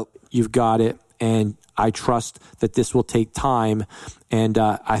 you've got it. And I trust that this will take time. And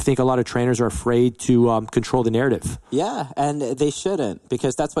I think a lot of trainers are afraid to control the narrative. Yeah, and they shouldn't,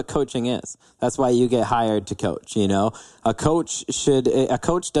 because that's what coaching is. That's why you get hired to coach, you know? A coach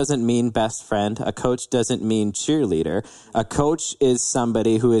doesn't mean best friend. A coach doesn't mean cheerleader. A coach is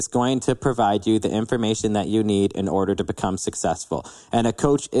somebody who is going to provide you the information that you need in order to become successful. And a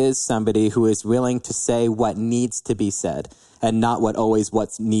coach is somebody who is willing to say what needs to be said and not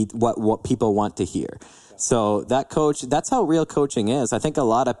what people want to hear. So that's how real coaching is. I think a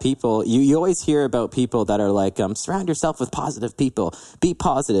lot of people, you always hear about people that are like, surround yourself with positive people. Be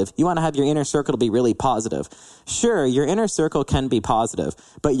positive. You want to have your inner circle to be really positive. Sure, your inner circle can be positive,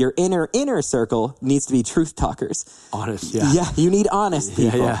 but your inner circle needs to be truth talkers. Honest, yeah. Yeah, you need honest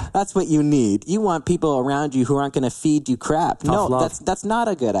people. Yeah. That's what you need. You want people around you who aren't going to feed you crap. Tough love. That's not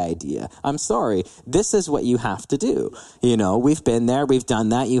a good idea. I'm sorry. This is what you have to do. You know, we've been there. We've done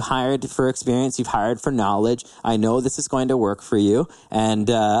that. You hired for experience. You've hired for knowledge. I know this is going to work for you, and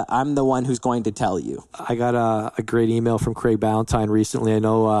I'm the one who's going to tell you. I got a great email from Craig Ballantyne recently. I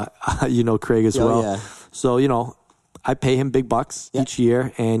know you know Craig as well. Yeah. So, you know, I pay him big bucks each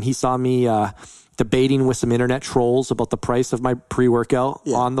year, and he saw me debating with some internet trolls about the price of my pre-workout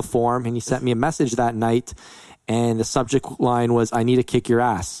on the forum, and he sent me a message that night, and the subject line was, "I need to kick your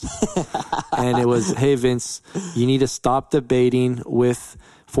ass." And it was, "Hey, Vince, you need to stop debating with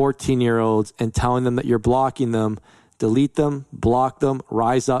 14-year-olds and telling them that you're blocking them. Delete them, block them,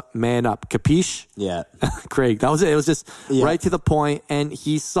 rise up, man up." Capiche? Yeah. Craig, that was it. It was just right to the point. And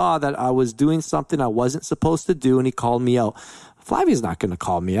he saw that I was doing something I wasn't supposed to do, and he called me out. Flavia's not going to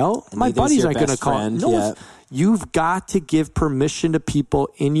call me out. My buddies aren't going to call me. No, you've got to give permission to people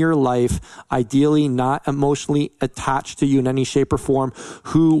in your life, ideally not emotionally attached to you in any shape or form,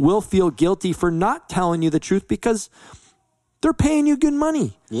 who will feel guilty for not telling you the truth because they're paying you good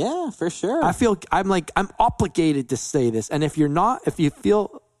money. Yeah, for sure. I'm obligated to say this. And if you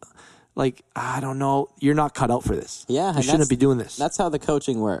feel like, I don't know, you're not cut out for this. Yeah. You shouldn't be doing this. That's how the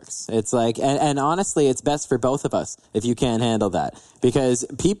coaching works. It's like, and honestly, it's best for both of us if you can't handle that. Because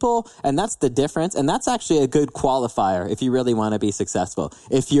people, and that's the difference, and that's actually a good qualifier if you really want to be successful,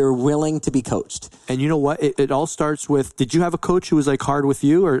 if you're willing to be coached. And you know what? It all starts with, did you have a coach who was like hard with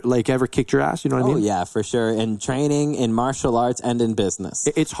you or like ever kicked your ass? You know what I mean? Oh, yeah, for sure. In training, in martial arts, and in business.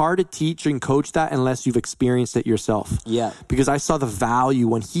 It's hard to teach and coach that unless you've experienced it yourself. Yeah. Because I saw the value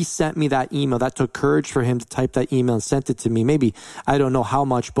when he sent me that email. That took courage for him to type that email and sent it to me. Maybe, I don't know how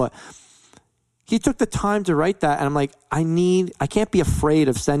much, but he took the time to write that. And I'm like, I can't be afraid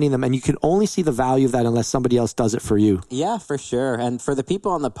of sending them. And you can only see the value of that unless somebody else does it for you. Yeah, for sure. And for the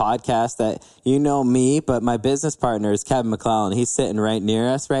people on the podcast that you know me, but my business partner is Kevin McClellan. He's sitting right near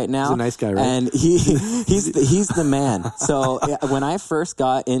us right now. He's a nice guy, right? And he's the man. So when I first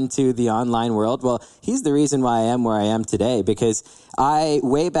got into the online world, well, he's the reason why I am where I am today, because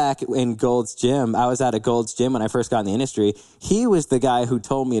way back in Gold's Gym, I was at a Gold's Gym when I first got in the industry. He was the guy who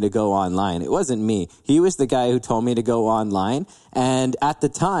told me to go online. It wasn't me. He was the guy who told me to go online. And at the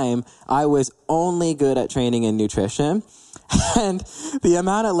time, I was only good at training and nutrition. And the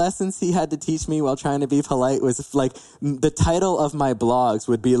amount of lessons he had to teach me while trying to be polite was like, the title of my blogs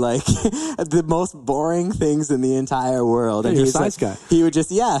would be like the most boring things in the entire world. And you're a science guy. He would just,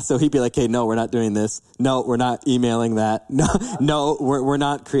 so he'd be like, "Hey, no, we're not doing this. No, we're not emailing that. No, we're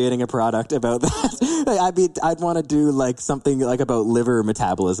not creating a product about that." I'd want to do like something like about liver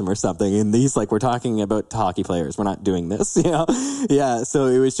metabolism or something. And he's like, "We're talking about hockey players. We're not doing this," you know? Yeah. So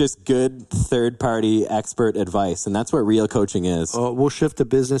it was just good third party expert advice. And that's what real coaching is. We'll shift to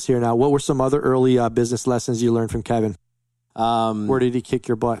business here now. What were some other early business lessons you learned from Kevin? Where did he kick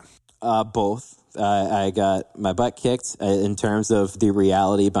your butt? Both. I got my butt kicked in terms of the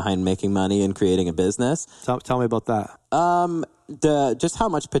reality behind making money and creating a business. Tell me about that. Just how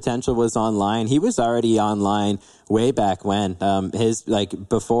much potential was online. He was already online way back when.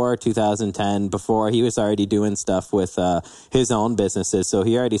 Before 2010, before he was already doing stuff with his own businesses. So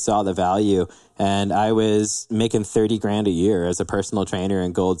he already saw the value. And I was making $30,000 a year as a personal trainer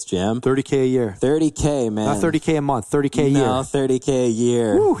in Gold's Gym. $30K a year. $30K, man. Not $30K a month. $30K a year. No, $30K a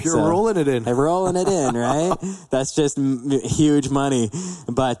year. Woo, you're rolling it in. I'm rolling it in, right? That's just huge money.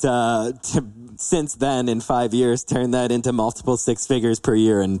 But since then, in 5 years, turned that into multiple six figures per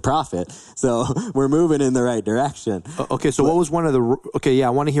year in profit. So we're moving in the right direction. Okay, so what was I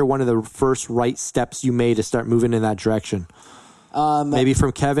want to hear one of the first right steps you made to start moving in that direction. Maybe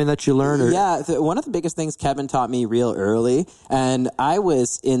from Kevin that you learned? One of the biggest things Kevin taught me real early, and I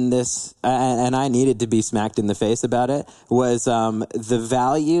was in this, and I needed to be smacked in the face about it, was the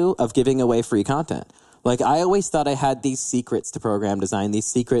value of giving away free content. Like, I always thought I had these secrets to program design, these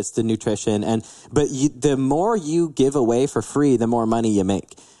secrets to nutrition, but the more you give away for free, the more money you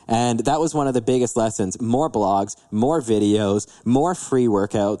make. And that was one of the biggest lessons. More blogs, more videos, more free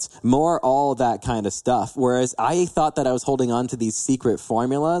workouts, more all that kind of stuff. Whereas I thought that I was holding on to these secret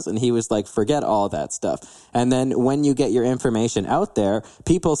formulas, and he was like, forget all that stuff. And then when you get your information out there,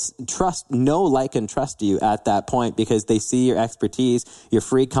 people know, like, and trust you at that point because they see your expertise. Your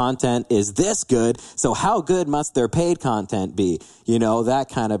free content is this good, so how good must their paid content be? You know, that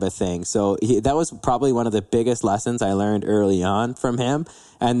kind of a thing. So that was probably one of the biggest lessons I learned early on from him.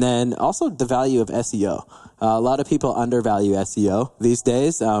 And then also the value of SEO. A lot of people undervalue SEO these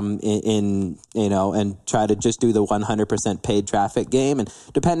days, and try to just do the 100% paid traffic game. And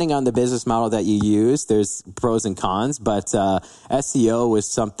depending on the business model that you use, there's pros and cons. But SEO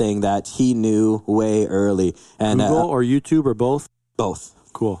was something that he knew way early. And Google or YouTube or both? Both.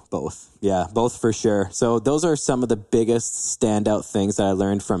 Cool. Both. Yeah, both for sure. So those are some of the biggest standout things that I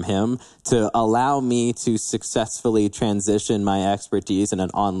learned from him to allow me to successfully transition my expertise in an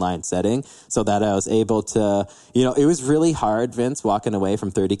online setting so that I was able to, it was really hard, Vince, walking away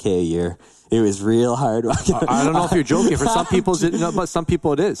from $30K a year. It was real hard. I don't know if you're joking. For some people, but some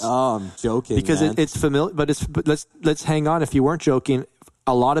people it is. Oh, I'm joking, because man. It's familiar. But let's hang on. If you weren't joking,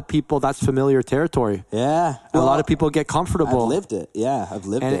 a lot of people, that's familiar territory. Yeah. Well, a lot of people get comfortable. I've lived it. Yeah, I've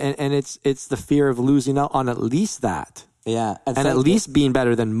lived it. And it's the fear of losing out on at least that. Yeah. And at least being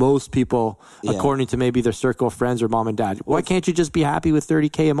better than most people, according to maybe their circle of friends or mom and dad. Why can't you just be happy with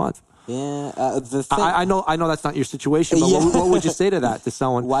 $30K a month? Yeah. I know that's not your situation, but what would you say to that, to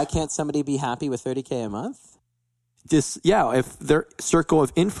someone? Why can't somebody be happy with $30K a month? If their circle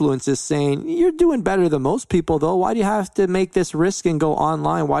of influence is saying, you're doing better than most people, though, why do you have to make this risk and go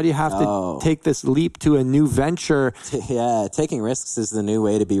online? Why do you have to take this leap to a new venture? Yeah, taking risks is the new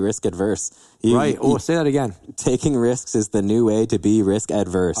way to be risk adverse. Right. Say that again. Taking risks is the new way to be risk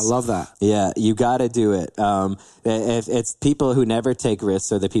adverse. I love that. Yeah, you got to do it. If it's people who never take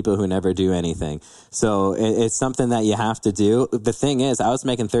risks are the people who never do anything. So it's something that you have to do. The thing is, I was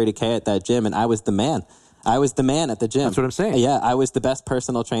making $30K at that gym, and I was the man. I was the man at the gym. That's what I'm saying. Yeah, I was the best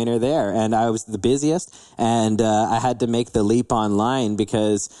personal trainer there, and I was the busiest, and I had to make the leap online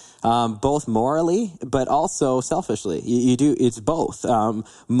because both morally, but also selfishly. It's both.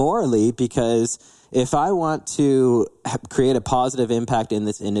 Morally, because if I want to create a positive impact in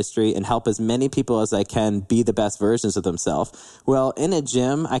this industry and help as many people as I can be the best versions of themselves, well, in a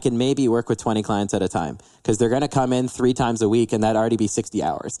gym, I can maybe work with 20 clients at a time because they're going to come in 3 times a week, and that'd already be 60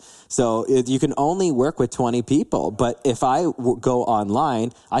 hours. So you can only work with 20 people. But if I go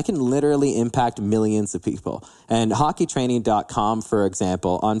online, I can literally impact millions of people. And hockeytraining.com, for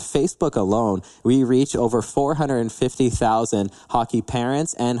example, on Facebook alone, we reach over 450,000 hockey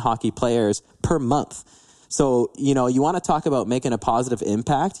parents and hockey players per month. So, you want to talk about making a positive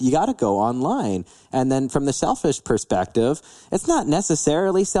impact, you got to go online. And then from the selfish perspective, it's not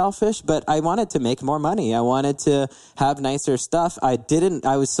necessarily selfish, but I wanted to make more money. I wanted to have nicer stuff. I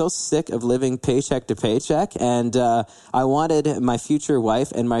was so sick of living paycheck to paycheck, and I wanted my future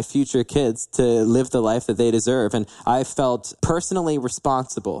wife and my future kids to live the life that they deserve. And I felt personally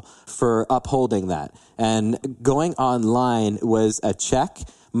responsible for upholding that. And going online was a check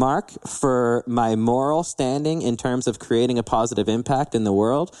mark for my moral standing in terms of creating a positive impact in the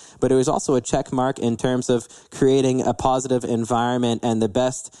world, but it was also a check mark in terms of creating a positive environment and the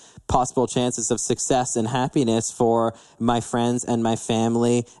best possible chances of success and happiness for my friends and my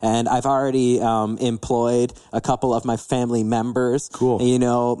family. And I've already employed a couple of my family members. Cool.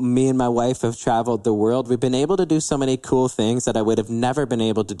 Me and my wife have traveled the world. We've been able to do so many cool things that I would have never been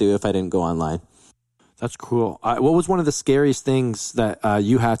able to do if I didn't go online. That's cool. What was one of the scariest things that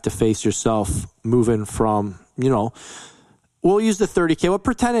you had to face yourself moving from, we'll use the 30K. We'll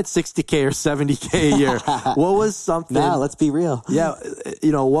pretend it's 60K or 70K a year. What was something? Nah, let's be real. Yeah.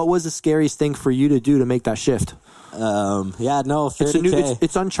 What was the scariest thing for you to do to make that shift? 30K.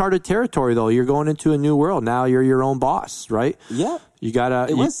 It's uncharted territory, though. You're going into a new world. Now you're your own boss, right? Yeah.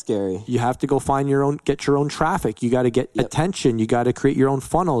 It was scary. You have to go get your own traffic. You got to get attention. You got to create your own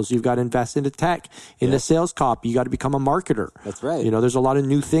funnels. You've got to invest into tech, into sales copy. You got to become a marketer. That's right. There's a lot of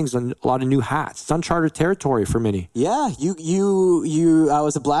new things and a lot of new hats. It's uncharted territory for many. Yeah. I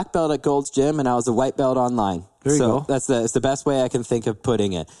was a black belt at Gold's Gym, and I was a white belt online. There you go. That's the best way I can think of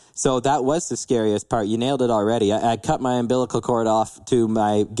putting it. So that was the scariest part. You nailed it already. I cut my umbilical cord off to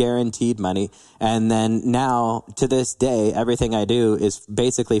my guaranteed money. And then now, to this day, everything I do is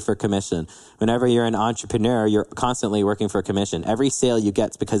basically for commission. Whenever you're an entrepreneur, you're constantly working for commission. Every sale you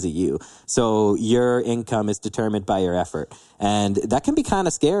get is because of you. So your income is determined by your effort. And that can be kind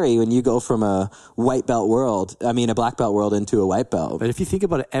of scary when you go from a black belt world into a white belt. But if you think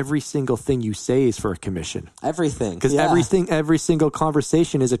about it, every single thing you say is for a commission. Everything. Because every single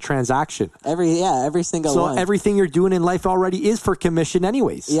conversation is a transaction. Every single one. So everything you're doing in life already is for commission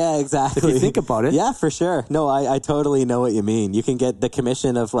anyways. Yeah, exactly. If you think about it. Yeah, for sure. No, I totally know what you mean. You can get the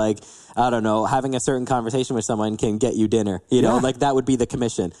commission of I don't know, having a certain conversation with someone can get you dinner. You know, that would be the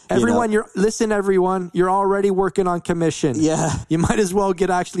commission. Everyone, everyone, you're already working on commission. Yeah. You might as well get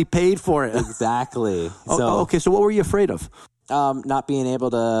actually paid for it. Exactly. Okay, so what were you afraid of? Not being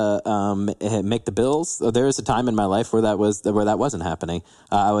able to make the bills. There was a time in my life where that wasn't happening.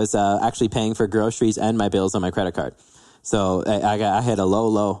 I was actually paying for groceries and my bills on my credit card. So I had a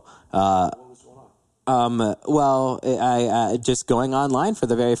low. I just going online for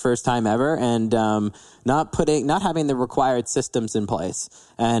the very first time ever, and not having the required systems in place,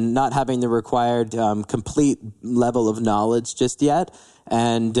 and not having the required complete level of knowledge just yet,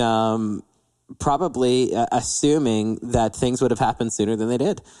 and probably assuming that things would have happened sooner than they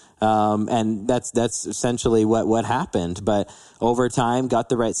did. And that's essentially what happened. But over time, got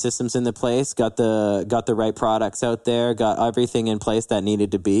the right systems into place, got the right products out there, got everything in place that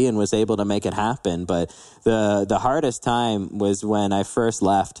needed to be, and was able to make it happen. But the hardest time was when I first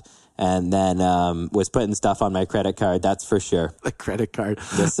left, and then was putting stuff on my credit card, that's for sure. The credit card.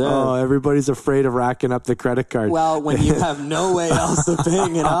 Yes, sir. Oh, everybody's afraid of racking up the credit card. Well, when you have no way else of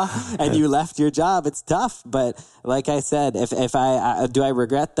paying it off and you left your job, it's tough. But like I said, if I do I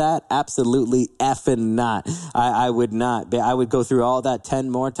regret that? Absolutely effing not. I would not. I would go through all that 10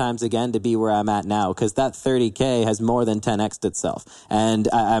 more times again to be where I'm at now, because that 30K has more than 10x'd itself. And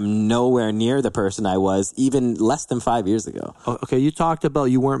I'm nowhere near the person I was even less than 5 years ago. Okay, you talked about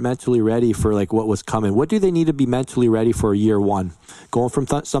you weren't mentally ready for what was coming. What do they need to be mentally ready for year one? Going from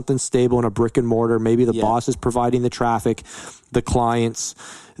something stable in a brick and mortar, maybe the boss is providing the traffic, the clients,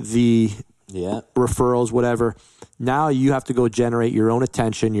 the referrals, whatever. Now you have to go generate your own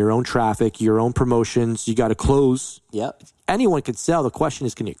attention, your own traffic, your own promotions. You got to close. Yep. Anyone can sell. The question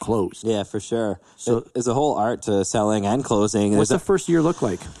is, can you close? Yeah, for sure. So there's a whole art to selling and closing. What's the first year look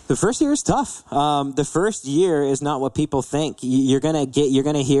like? The first year is tough. The first year is not what people think. You're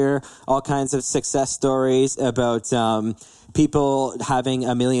gonna hear all kinds of success stories about people having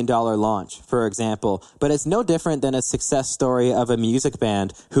 $1 million launch, for example. But it's no different than a success story of a music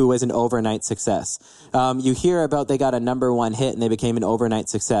band who was an overnight success. You hear about they got a #1 hit and they became an overnight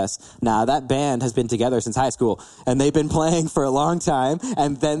success. Now, that band has been together since high school, and they've been playing for a long time,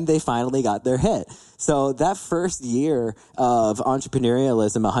 and then they finally got their hit. So that first year of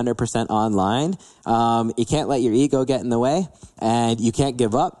entrepreneurialism, 100% online, you can't let your ego get in the way, and you can't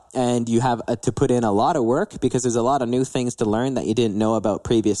give up, and you have to put in a lot of work because there's a lot of new things to learn that you didn't know about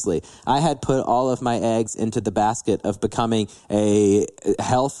previously. I had put all of my eggs into the basket of becoming a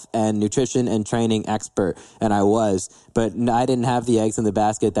health and nutrition and training expert, and I was. But I didn't have the eggs in the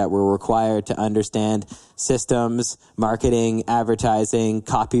basket that were required to understand systems, marketing, advertising,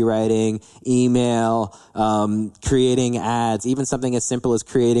 copywriting, email, creating ads, even something as simple as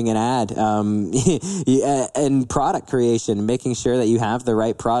creating an ad, and product creation, making sure that you have the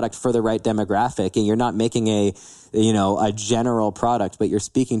right product for the right demographic, and you're not making a general product, but you're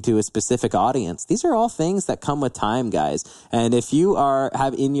speaking to a specific audience. These are all things that come with time, guys. And if you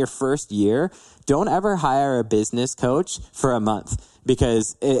have in your first year, don't ever hire a business coach for a month,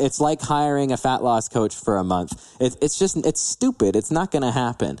 because it's like hiring a fat loss coach for a month. It's stupid. It's not going to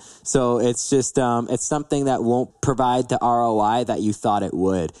happen. So it's just, it's something that won't provide the ROI that you thought it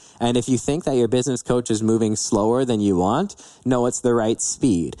would. And if you think that your business coach is moving slower than you want, no, it's the right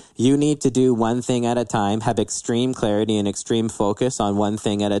speed. You need to do one thing at a time, have extreme clarity and extreme focus on one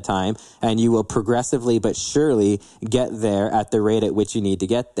thing at a time, and you will progressively but surely get there at the rate at which you need to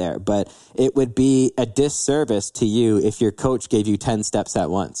get there. But it would be a disservice to you if your coach gave you 10 steps at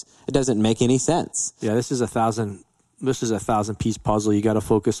once. It doesn't make any sense. Yeah, this is a 1,000-piece puzzle. You got to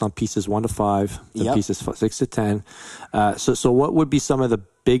focus on pieces 1 to 5, then pieces 6 to 10. So what would be some of the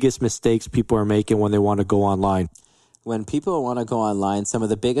biggest mistakes people are making when they want to go online? when people want to go online, some of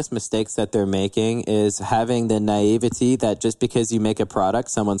the biggest mistakes that they're making is having the naivety that just because you make a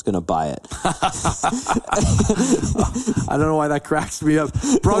product, someone's going to buy it. I don't know why that cracks me up.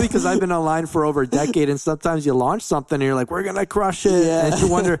 Probably because I've been online for over a decade, and sometimes you launch something and you're like, we're going to crush it. Yeah. And you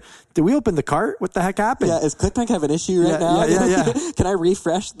wonder, did we open the cart? What the heck happened? Yeah, is ClickBank have an issue right now? Yeah. Can I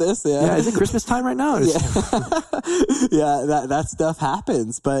refresh this? Yeah, is it Christmas time right now? Yeah, that stuff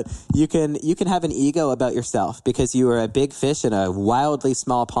happens. But you can have an ego about yourself because you are a big fish in a wildly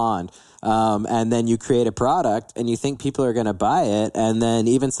small pond. And then you create a product and you think people are going to buy it. And then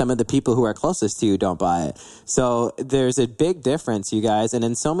even some of the people who are closest to you don't buy it. So there's a big difference, you guys. And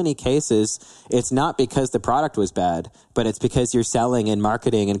in so many cases, it's not because the product was bad, but it's because your selling and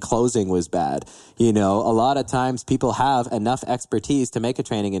marketing and closing was bad. You know, a lot of times people have enough expertise to make a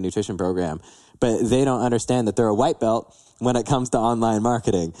training and nutrition program, but they don't understand that they're a white belt when it comes to online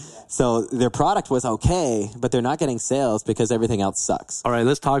marketing. So their product was okay, but they're not getting sales because everything else sucks. All right,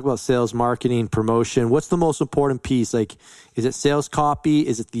 let's talk about sales, marketing, promotion. What's the most important piece? Like, is it sales copy?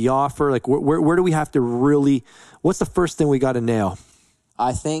 Is it the offer? Like, where do we have to really, what's the first thing we got to nail?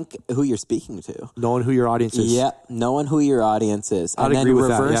 I think who you're speaking to. Knowing who your audience is. Yeah, knowing who your audience is. I'd agree with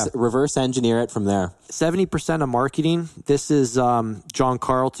that, yeah. Reverse engineer it from there. 70% of marketing, this is John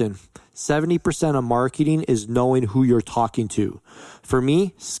Carlton. 70% of marketing is knowing who you're talking to. For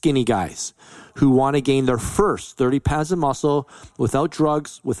me, skinny guys who want to gain their first 30 pounds of muscle without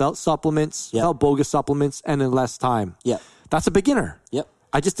drugs, without supplements, without bogus supplements, and in less time. Yep. That's a beginner. Yep.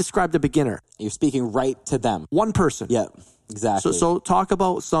 I just described a beginner. You're speaking right to them. One person. Yep. Exactly. So talk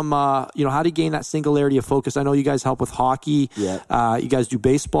about some, how to gain that singularity of focus. I know you guys help with hockey. Yep. You guys do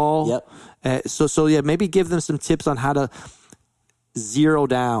baseball. Yep. So maybe give them some tips on how to zero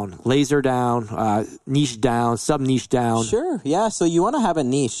down, laser down, niche down, sub-niche down. Sure, yeah. So you want to have a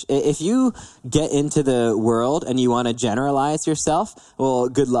niche. If you get into the world and you want to generalize yourself, well,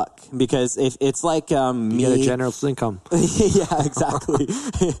 good luck. Because if it's like me... You get a general income. Yeah, exactly.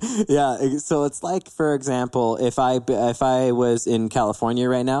 Yeah, so it's like, for example, if I was in California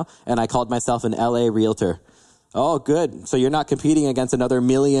right now and I called myself an LA realtor, oh, good. So you're not competing against another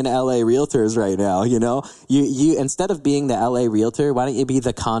million LA realtors right now, you know? You instead of being the LA realtor, why don't you be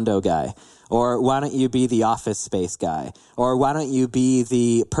the condo guy? Or why don't you be the office space guy? Or why don't you be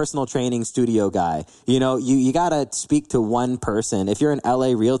the personal training studio guy? You know, you got to speak to one person. If you're an LA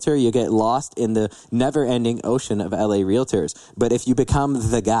realtor, you get lost in the never-ending ocean of LA realtors. But if you become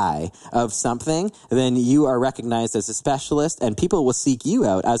the guy of something, then you are recognized as a specialist and people will seek you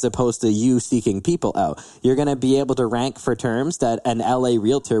out as opposed to you seeking people out. You're going to be able to rank for terms that an LA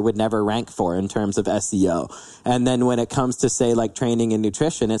realtor would never rank for in terms of SEO. And then when it comes to, say, like training and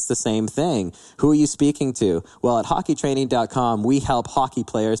nutrition, it's the same thing. Who are you speaking to? Well, at hockeytraining.com, we help hockey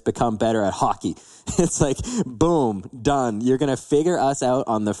players become better at hockey. It's like, boom, done. You're going to figure us out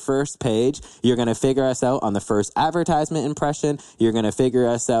on the first page. You're going to figure us out on the first advertisement impression. You're going to figure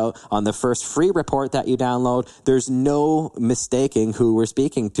us out on the first free report that you download. There's no mistaking who we're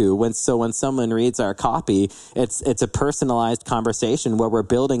speaking to. When someone reads our copy, it's a personalized conversation where we're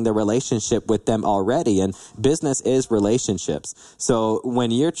building the relationship with them already. And business is relationships. So when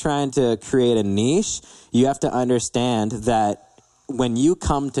you're trying to create a niche, you have to understand that when you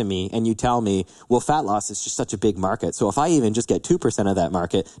come to me and you tell me, well, fat loss is just such a big market, so if I even just get 2% of that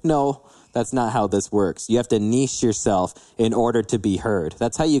market, no, that's not how this works. You have to niche yourself in order to be heard.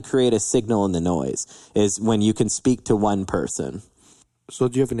 That's how you create a signal in the noise, is when you can speak to one person. So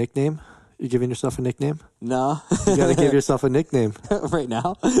do you have a nickname? You giving yourself a nickname? No. You got to give yourself a nickname. Right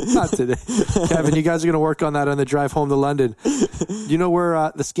now? Not today. Kevin, you guys are going to work on that on the drive home to London. You know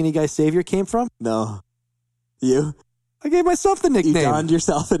where the skinny guy savior came from? No. You? I gave myself the nickname. You donned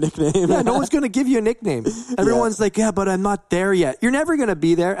yourself a nickname. Yeah, no one's going to give you a nickname. Everyone's like, yeah, but I'm not there yet. You're never going to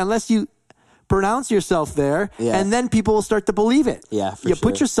be there unless you pronounce yourself there, and then people will start to believe it. Yeah, for you sure.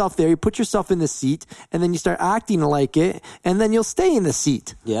 Put yourself there, you put yourself in the seat, and then you start acting like it, and then you'll stay in the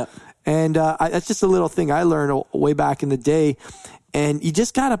seat. Yep. And that's just a little thing I learned way back in the day, and you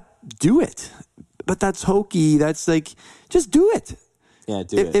just got to do it. But that's hokey. That's like, just do it. Yeah,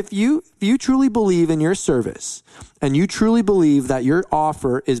 do it. If you truly believe in your service and you truly believe that your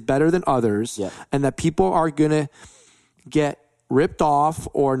offer is better than others and that people are going to get ripped off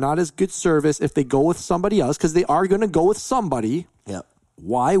or not as good service if they go with somebody else, because they are going to go with somebody. Yep.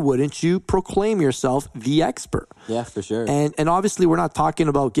 why wouldn't you proclaim yourself the expert? Yeah, for sure. And obviously, we're not talking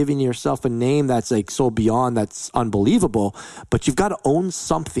about giving yourself a name that's like so beyond that's unbelievable, but you've got to own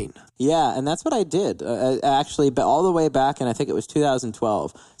something. Yeah, and that's what I did, actually, but all the way back, and I think it was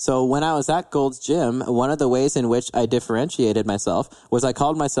 2012. So when I was at Gold's Gym, one of the ways in which I differentiated myself was I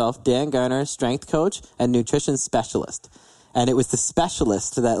called myself Dan Garner, strength coach and nutrition specialist. And it was the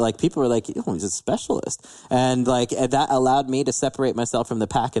specialist that, like, people were like, oh, he's a specialist. And, like, that allowed me to separate myself from the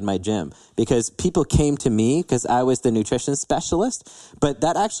pack in my gym because people came to me because I was the nutrition specialist, but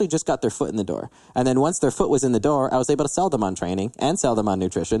that actually just got their foot in the door. And then once their foot was in the door, I was able to sell them on training and sell them on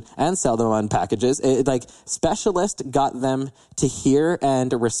nutrition and sell them on packages. Specialist got them to hear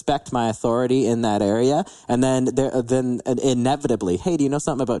and respect my authority in that area. And then inevitably, hey, do you know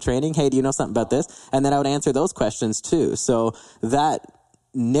something about training? Hey, do you know something about this? And then I would answer those questions too. So that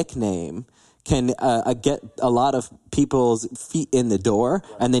nickname can get a lot of people's feet in the door,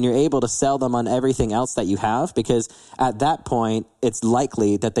 and then you're able to sell them on everything else that you have, because at that point, it's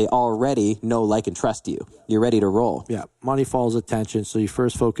likely that they already know, like, and trust you. You're ready to roll. Yeah, money follows attention, so you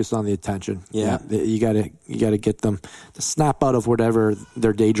first focus on the attention. Yeah. You gotta get them to snap out of whatever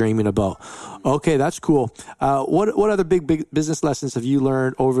they're daydreaming about. Okay, that's cool. What other big business lessons have you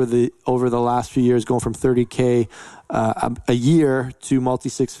learned over the last few years, going from 30K a year to multi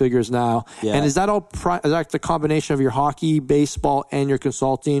six figures now? Yeah. And is that all is that the combination of your hockey, baseball, and your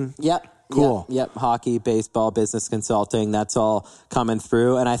consulting? Yep. Cool. Yep. Hockey, baseball, business consulting, that's all coming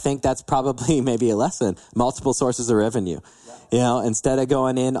through. And I think that's probably maybe a lesson. Multiple sources of revenue. You know, instead of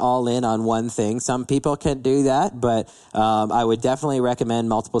going all in on one thing, some people can do that, but I would definitely recommend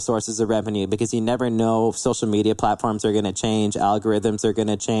multiple sources of revenue, because you never know if social media platforms are going to change, algorithms are going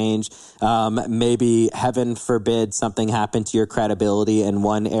to change. Maybe, heaven forbid, something happened to your credibility in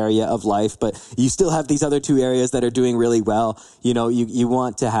one area of life, but you still have these other two areas that are doing really well. You know, you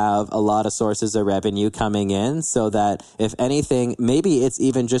want to have a lot of sources of revenue coming in, so that if anything, maybe it's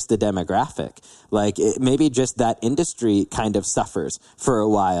even just the demographic. Like, maybe just that industry kind of suffers for a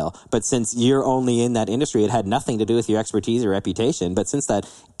while. But since you're only in that industry, it had nothing to do with your expertise or reputation. But since that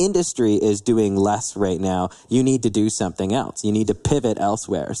industry is doing less right now, you need to do something else. You need to pivot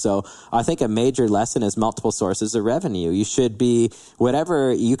elsewhere. So I think a major lesson is multiple sources of revenue. You should be,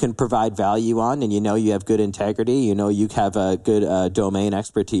 whatever you can provide value on, and you know you have good integrity, you know you have a good domain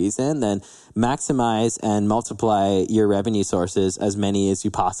expertise in, then maximize and multiply your revenue sources as many as you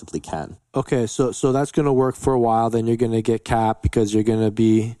possibly can. Okay, so that's going to work for a while. Then you're going to get capped because you're going to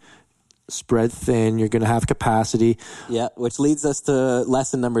be spread thin. You're going to have capacity. Yeah, which leads us to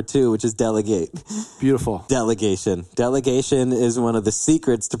lesson number 2, which is delegate. Beautiful. Delegation. Delegation is one of the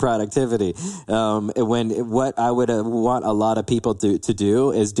secrets to productivity. What I would want a lot of people to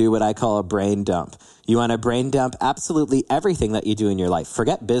do is do what I call a brain dump. You want to brain dump absolutely everything that you do in your life.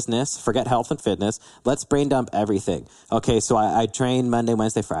 Forget business, forget health and fitness. Let's brain dump everything. Okay, so I train Monday,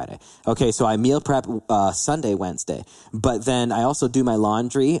 Wednesday, Friday. Okay, so I meal prep Sunday, Wednesday. But then I also do my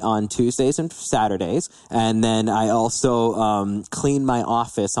laundry on Tuesdays and Saturdays. And then I also clean my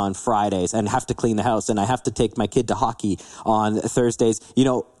office on Fridays and have to clean the house. And I have to take my kid to hockey on Thursdays. You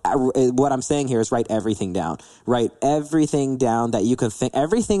know, what I'm saying here is write everything down. Write everything down that you can think,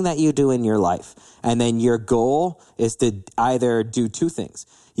 everything that you do in your life. And then your goal is to either do two things.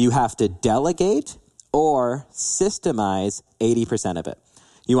 You have to delegate or systemize 80% of it.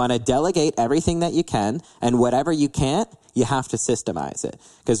 You want to delegate everything that you can, and whatever you can't, you have to systemize it.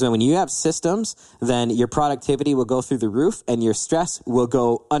 Because when you have systems, then your productivity will go through the roof and your stress will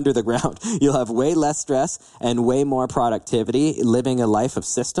go under the ground. You'll have way less stress and way more productivity living a life of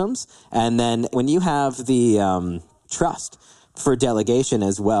systems. And then when you have the trust for delegation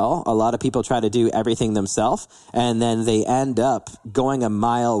as well, a lot of people try to do everything themselves, and then they end up going a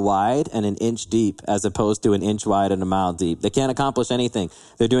mile wide and an inch deep as opposed to an inch wide and a mile deep. They can't accomplish anything.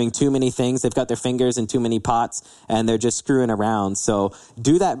 They're doing too many things. They've got their fingers in too many pots, and they're just screwing around. So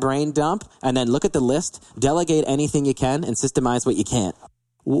do that brain dump, and then look at the list, delegate anything you can, and systemize what you can't.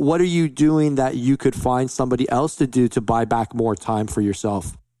 What are you doing that you could find somebody else to do to buy back more time for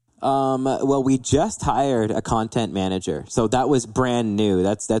yourself? Well, we just hired a content manager. So that was brand new.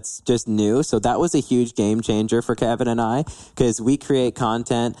 That's just new. So that was a huge game changer for Kevin and I, because we create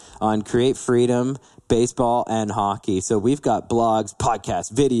content on Create Freedom, baseball and hockey. So we've got blogs, podcasts,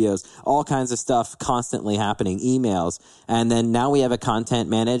 videos, all kinds of stuff constantly happening, emails. And then now we have a content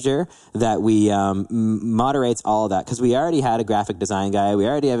manager that we moderates all of that, because we already had a graphic design guy. We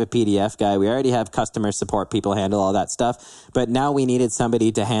already have a PDF guy. We already have customer support people handle all that stuff. But now we needed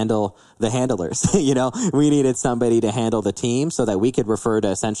somebody to handle the handlers. We needed somebody to handle the team so that we could refer to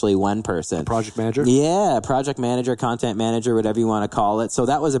essentially one person. A project manager? Yeah, project manager, content manager, whatever you want to call it. So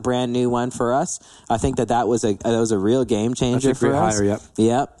that was a brand new one for us. I think that was a real game changer for us. Hire, yep.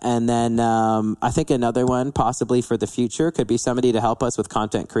 Yep. And then I think another one possibly for the future could be somebody to help us with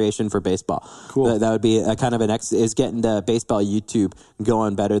content creation for baseball. Cool. That would be a kind of is getting the baseball YouTube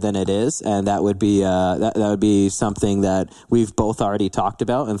going better than it is, and that would be that would be something that we've both already talked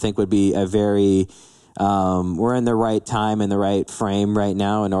about and think would be a very we're in the right time and the right frame right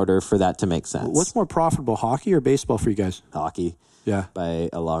now in order for that to make sense. What's more profitable, hockey or baseball for you guys? Hockey. Yeah, by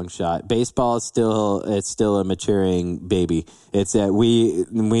a long shot. Baseball is still a maturing baby. It's we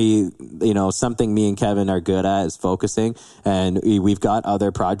something me and Kevin are good at is focusing, and we've got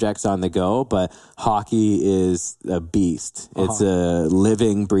other projects on the go. But hockey is a beast. It's a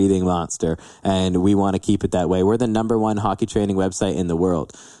living, breathing monster, and we want to keep it that way. We're the #1 hockey training website in the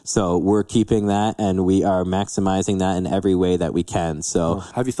world, so we're keeping that, and we are maximizing that in every way that we can. So,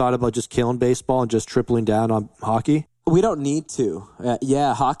 have you thought about just killing baseball and just tripling down on hockey? We don't need to.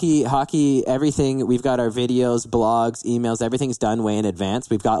 Hockey, everything. We've got our videos, blogs, emails, everything's done way in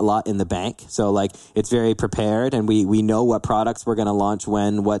advance. We've got a lot in the bank. So it's very prepared, and we know what products we're going to launch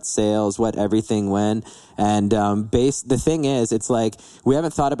when, what sales, what everything when. And the thing is, it's we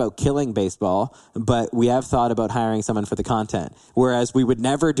haven't thought about killing baseball, but we have thought about hiring someone for the content, whereas we would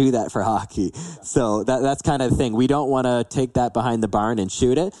never do that for hockey. So that's kind of the thing. We don't want to take that behind the barn and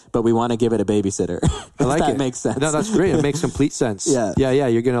shoot it, but we want to give it a babysitter. I like that it. Makes sense. No, that's great. It makes complete sense. Yeah.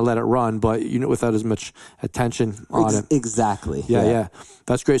 You're going to let it run, but without as much attention on it. Exactly. Yeah.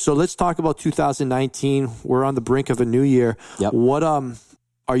 That's great. So let's talk about 2019. We're on the brink of a new year. Yep. What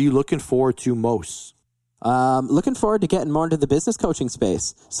are you looking forward to most? Looking forward to getting more into the business coaching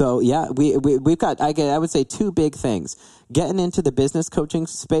space. So we've got, I would say, 2 big things: getting into the business coaching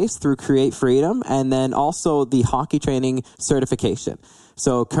space through Create Freedom, and then also the hockey training certification.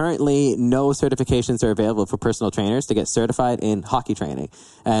 So currently, no certifications are available for personal trainers to get certified in hockey training.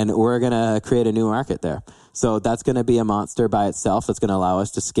 And we're going to create a new market there. So that's going to be a monster by itself. That's going to allow us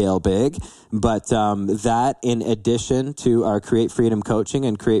to scale big. But that, in addition to our Create Freedom Coaching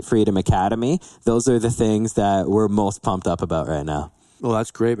and Create Freedom Academy, those are the things that we're most pumped up about right now. Well, that's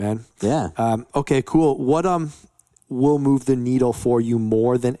great, man. Yeah. Okay, cool. What will move the needle for you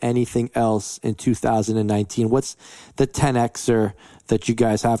more than anything else in 2019? What's the 10Xer that you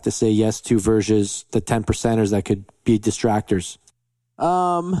guys have to say yes to versus the 10%ers that could be distractors?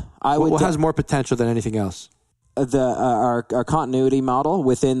 What has more potential than anything else? Our continuity model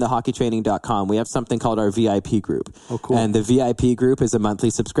within the hockeytraining.com. We have something called our VIP group. Oh, cool. And the VIP group is a monthly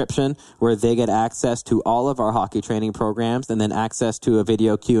subscription where they get access to all of our hockey training programs and then access to a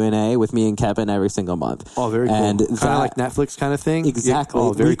video Q&A with me and Kevin every single month. Oh, very cool. And kind of like Netflix kind of thing? Exactly.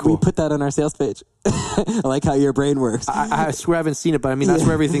 Oh, very cool. We put that on our sales page. I like how your brain works. I swear I haven't seen it, but I mean, that's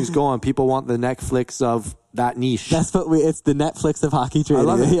where everything's going. People want the Netflix of that niche. That's what it's the Netflix of hockey training.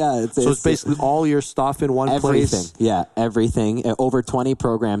 I love it. Yeah. It's basically all your stuff in one place. Yeah, everything. Over 20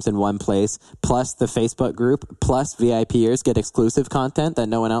 programs in one place, plus the Facebook group, plus VIPers get exclusive content that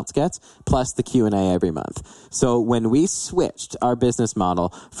no one else gets, plus the Q&A every month. So when we switched our business model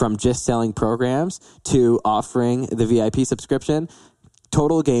from just selling programs to offering the VIP subscription,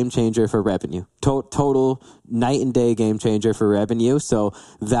 total game changer for revenue. Total night and day game changer for revenue. So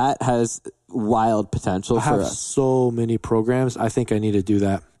that has wild potential for us. I have so many programs. I think I need to do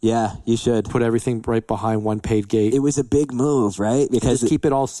that. Yeah, you should. Put everything right behind one paid gate. It was a big move, right? Because just keep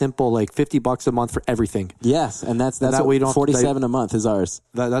it all simple, like $50 a month for everything. Yes, and that's that way. $47 a month is ours.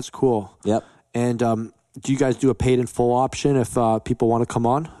 That's cool. Yep. And do you guys do a paid in full option if people want to come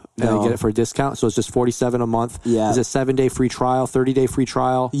on? No. Get it for a discount, so it's just $47 a month. Yeah. Is it 7-day free trial, 30-day free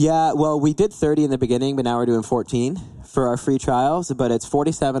trial? Yeah, well, we did 30 in the beginning, but now we're doing 14 for our free trials. But it's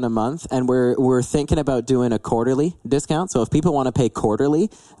 $47 a month, and we're thinking about doing a quarterly discount. So if people want to pay quarterly,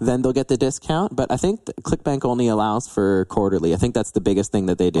 then they'll get the discount. But I think ClickBank only allows for quarterly. I think that's the biggest thing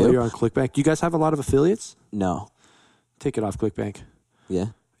that they do. Oh, you're on ClickBank. Do you guys have a lot of affiliates? No. Take it off ClickBank. Yeah.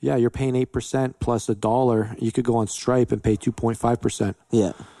 Yeah, you're paying 8% plus $1. You could go on Stripe and pay 2.5%.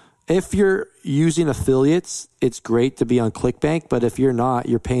 Yeah. If you're using affiliates, it's great to be on ClickBank, but if you're not,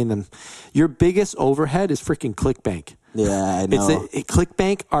 you're paying them. Your biggest overhead is freaking ClickBank. Yeah, I know.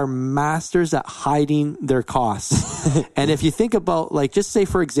 ClickBank are masters at hiding their costs. And if you think about, like, just say,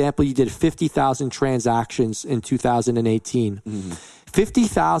 for example, you did 50,000 transactions in 2018.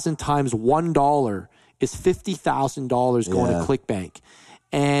 50,000 times $1 is $50,000 going to ClickBank.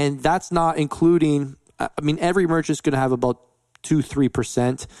 And that's not including, I mean, every merchant's going to have about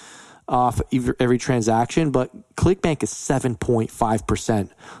 2-3% off every transaction, but ClickBank is 7.5%.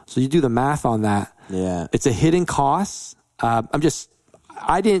 So you do the math on that. Yeah. It's a hidden cost.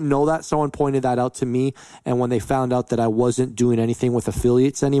 I didn't know that. Someone pointed that out to me. And when they found out that I wasn't doing anything with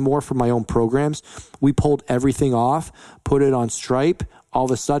affiliates anymore for my own programs, we pulled everything off, put it on Stripe. All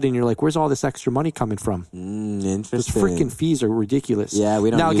of a sudden, you're like, where's all this extra money coming from? Interesting. Those freaking fees are ridiculous. Yeah, we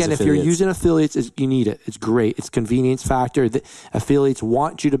don't Now, again, use if you're affiliates. using affiliates, you need it. It's great. It's convenience factor. The affiliates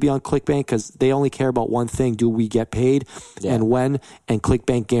want you to be on ClickBank because they only care about one thing. Do we get paid? Yeah. And when? And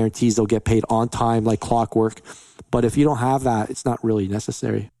ClickBank guarantees they'll get paid on time like clockwork. But if you don't have that, it's not really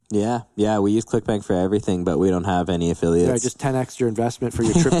necessary. Yeah, we use ClickBank for everything, but we don't have any affiliates. Yeah, just 10x your investment for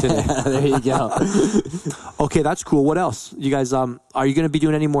your trip today. There you go. Okay, that's cool. What else? You guys, are you going to be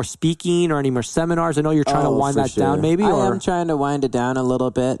doing any more speaking or any more seminars? I know you're trying to wind that down maybe. I am trying to wind it down a little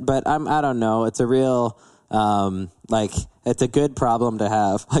bit, but I don't know. It's a real, it's a good problem to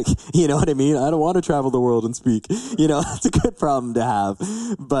have. Like, you know what I mean? I don't want to travel the world and speak. You know, it's a good problem to have.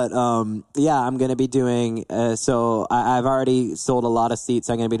 But, I'm going to be doing, I've already sold a lot of seats.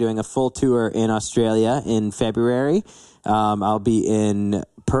 I'm going to be doing a full tour in Australia in February. I'll be in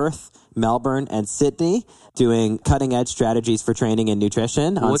Perth, Melbourne, and Sydney doing cutting-edge strategies for training and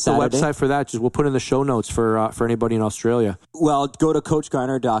nutrition on What's Saturday. the website for that? We'll put in the show notes for anybody in Australia. Well, go to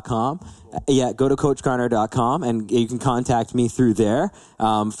CoachGarner.com. Yeah, go to CoachGarner.com, and you can contact me through there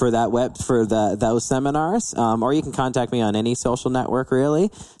for those seminars, or you can contact me on any social network,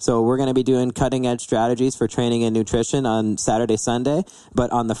 really. So we're going to be doing cutting-edge strategies for training and nutrition on Saturday, Sunday.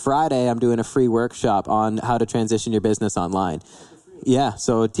 But on the Friday, I'm doing a free workshop on how to transition your business online. Yeah,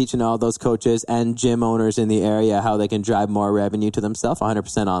 so teaching all those coaches and gym owners in the area how they can drive more revenue to themselves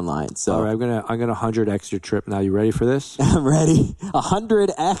 100% online. So all right, I'm gonna 100x your trip. Now, you ready for this? I'm ready.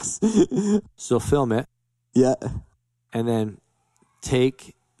 100x. So film it. Yeah. And then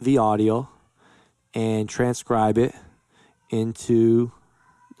take the audio and transcribe it into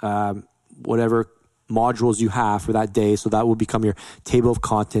whatever modules you have for that day. So that will become your table of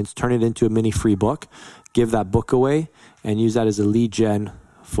contents. Turn it into a mini free book. Give that book away and use that as a lead gen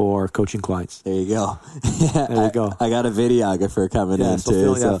for coaching clients. There you go. There you go. I got a videographer coming in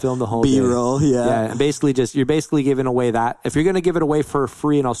too. Film the whole B-roll, day. yeah. And basically you're basically giving away that. If you're going to give it away for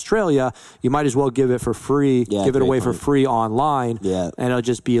free in Australia, you might as well give it for free. Yeah, give it away point. for free online. Yeah. And it'll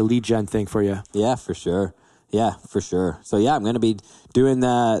just be a lead gen thing for you. Yeah, for sure. Yeah, for sure. So yeah, I'm going to be doing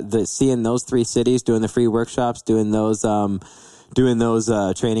seeing those 3 cities, doing the free workshops, doing those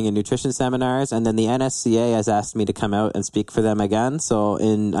training and nutrition seminars, and then the NSCA has asked me to come out and speak for them again. So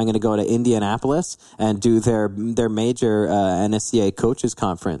I'm going to go to Indianapolis and do their major NSCA coaches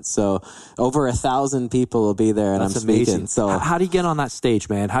conference. So over 1,000 people will be there, and That's I'm speaking. amazing. So how do you get on that stage,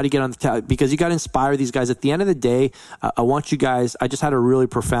 man? How do you get on because you got to inspire these guys. At the end of the day, I want you guys. I just had a really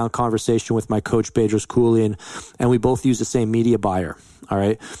profound conversation with my coach Bedros Keuilian, and we both use the same media buyer. All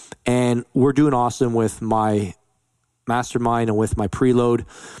right, and we're doing awesome with my mastermind and with my preload,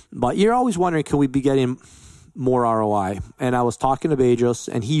 but you're always wondering, can we be getting more ROI? And I was talking to Bedros,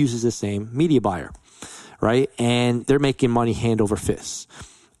 and he uses the same media buyer, right? And they're making money hand over fist.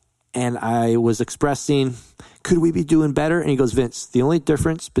 And I was expressing, could we be doing better? And he goes, Vince, the only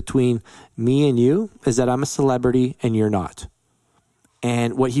difference between me and you is that I'm a celebrity and you're not.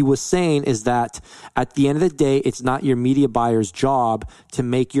 And what he was saying is that at the end of the day, it's not your media buyer's job to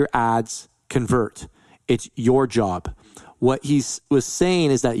make your ads convert. It's your job. What he was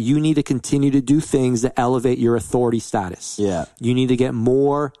saying is that you need to continue to do things that elevate your authority status. Yeah. You need to get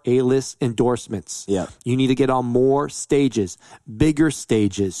more A-list endorsements. Yeah. You need to get on more stages, bigger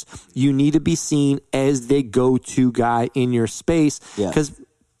stages. You need to be seen as the go-to guy in your space, because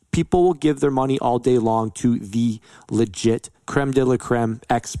people will give their money all day long to the legit creme de la creme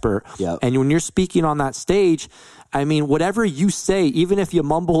expert. Yeah. And when you're speaking on that stage, I mean, whatever you say, even if you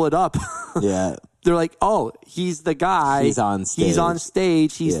mumble it up, yeah. they're like, oh, he's the guy. He's on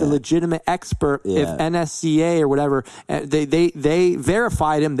stage. He's the legitimate expert. Yeah. If NSCA or whatever, they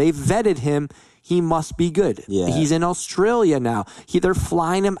verified him, they vetted him, he must be good. Yeah. He's in Australia now. They're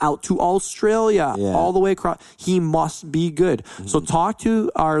flying him out to Australia all the way across. He must be good. Mm-hmm. So talk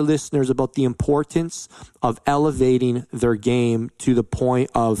to our listeners about the importance of elevating their game to the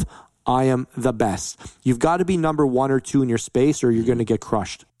point of, I am the best. You've got to be number 1 or 2 in your space, or you're going to get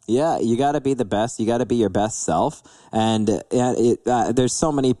crushed. Yeah, you got to be the best. You got to be your best self. And there's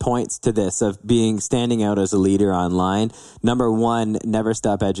so many points to this of standing out as a leader online. Number one, never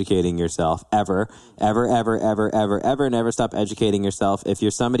stop educating yourself ever, ever, ever, ever, ever, ever. Never stop educating yourself. If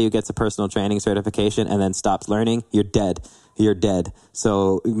you're somebody who gets a personal training certification and then stops learning, you're dead. You're dead.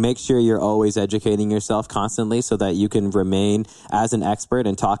 So make sure you're always educating yourself constantly so that you can remain as an expert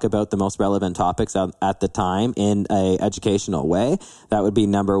and talk about the most relevant topics at the time in a educational way. That would be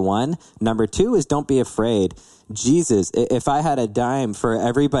number one. Number two is don't be afraid. Jesus, if I had a dime for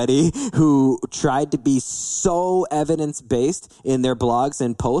everybody who tried to be so evidence-based in their blogs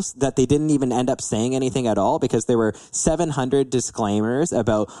and posts that they didn't even end up saying anything at all because there were 700 disclaimers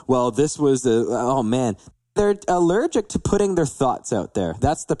about, well, this was oh man. They're allergic to putting their thoughts out there.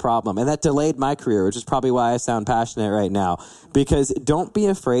 That's the problem. And that delayed my career, which is probably why I sound passionate right now. Because don't be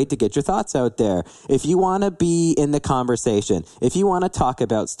afraid to get your thoughts out there. If you want to be in the conversation, if you want to talk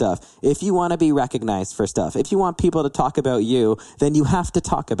about stuff, if you want to be recognized for stuff, if you want people to talk about you, then you have to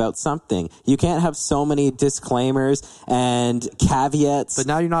talk about something. You can't have so many disclaimers and caveats. But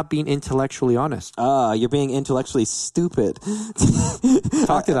now you're not being intellectually honest. You're being intellectually stupid.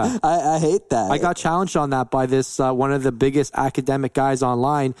 Talk to that. I hate that. I got challenged on that by this one of the biggest academic guys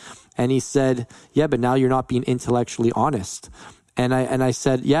online, and he said, yeah, but now you're not being intellectually honest. And I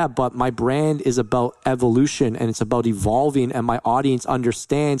said, yeah, but my brand is about evolution and it's about evolving, and my audience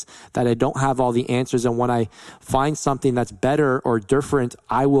understands that I don't have all the answers, and when I find something that's better or different,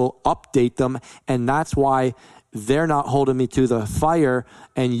 I will update them, and that's why they're not holding me to the fire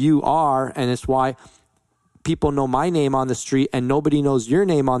and you are, and it's why people know my name on the street and nobody knows your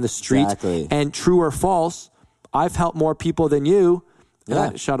name on the street. Exactly. And true or false, I've helped more people than you.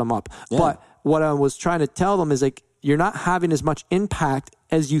 Yeah. Shut them up. Yeah. But what I was trying to tell them is like, you're not having as much impact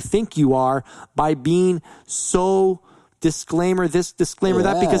as you think you are by being so disclaimer this, disclaimer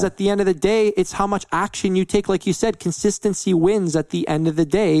that, because at the end of the day, it's how much action you take. Like you said, consistency wins at the end of the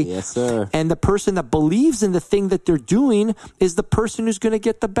day. Yes, sir. And the person that believes in the thing that they're doing is the person who's going to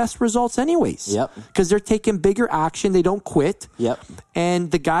get the best results anyways. Yep. Because they're taking bigger action. They don't quit. Yep. And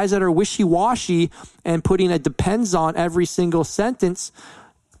the guys that are wishy-washy and putting a depends on every single sentence,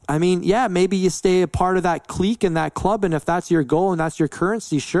 I mean, yeah, maybe you stay a part of that clique and that club, and if that's your goal and that's your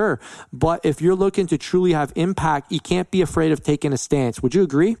currency, sure. But if you're looking to truly have impact, you can't be afraid of taking a stance. Would you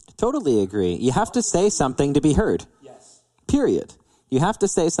agree? Totally agree. You have to say something to be heard. Yes. Period. You have to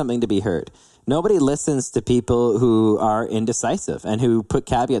say something to be heard. Nobody listens to people who are indecisive and who put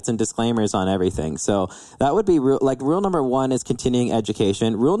caveats and disclaimers on everything. So that would be rule number one is continuing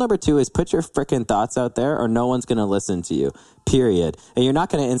education. Rule number two is put your freaking thoughts out there or no one's going to listen to you. Period. And you're not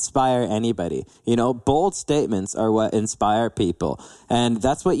going to inspire anybody. You know, bold statements are what inspire people. And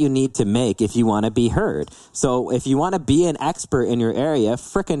that's what you need to make if you want to be heard. So if you want to be an expert in your area,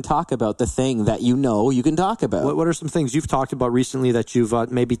 frickin' talk about the thing that you know you can talk about. What are some things you've talked about recently that you've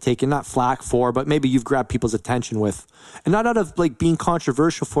maybe taken, not flack for, but maybe you've grabbed people's attention with? And not out of like being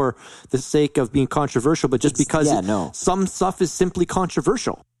controversial for the sake of being controversial, but just because some stuff is simply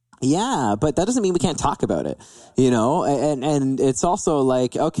controversial. Yeah, but that doesn't mean we can't talk about it, you know? And it's also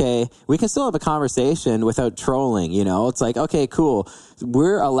like, okay, we can still have a conversation without trolling, you know? It's like, okay, cool.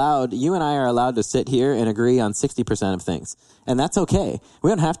 You and I are allowed to sit here and agree on 60% of things. And that's okay. We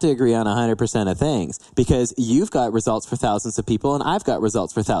don't have to agree on 100% of things because you've got results for thousands of people and I've got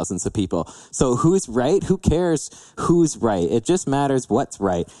results for thousands of people. So who's right? Who cares who's right? It just matters what's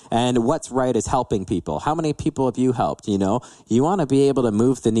right. And what's right is helping people. How many people have you helped? You know, you want to be able to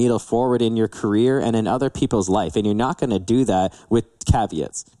move the needle forward in your career and in other people's life. And you're not going to do that with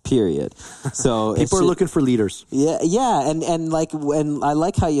caveats, period. So people are looking for leaders. Yeah. And I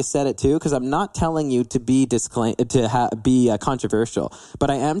like how you said it too, because I'm not telling you to be controversial,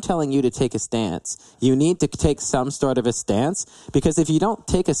 but I am telling you to take a stance. You need to take some sort of a stance, because if you don't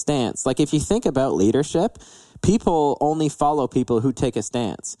take a stance, like if you think about leadership, people only follow people who take a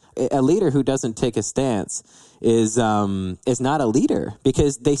stance. A leader who doesn't take a stance is not a leader,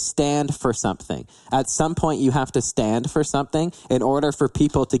 because they stand for something. At some point, you have to stand for something in order for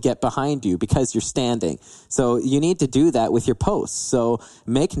people to get behind you, because you're standing. So you need to do that with your posts. So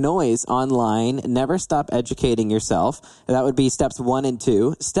make noise online. Never stop educating yourself. That would be steps 1 and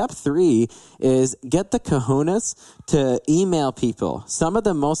 2. Step 3 is get the kahunas to email people. Some of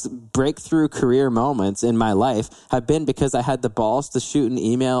the most breakthrough career moments in my life have been because I had the balls to shoot an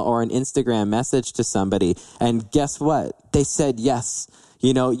email or an Instagram message to somebody, and guess what? They said yes.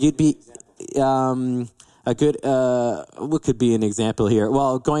 You know, you'd be a good, what could be an example here?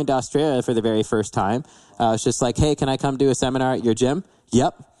 Well, going to Australia for the very first time, it's just like, hey, can I come do a seminar at your gym?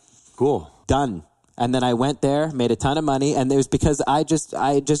 Yep. Cool. Done. And then I went there, made a ton of money, and it was because I just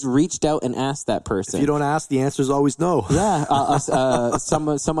reached out and asked that person. If you don't ask, the answer is always no. Yeah.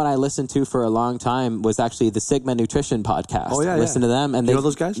 Someone I listened to for a long time was actually the Sigma Nutrition podcast. Oh, yeah. Listen to them. And you know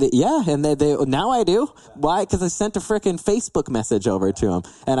those guys? Yeah. And they now I do. Why? Because I sent a freaking Facebook message over to him.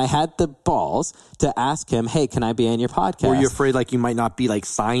 And I had the balls to ask him, hey, can I be on your podcast? Were you afraid like you might not be like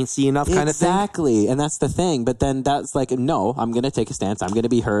sciencey enough kind of thing? Exactly. And that's the thing. But then that's like, no, I'm going to take a stance. I'm going to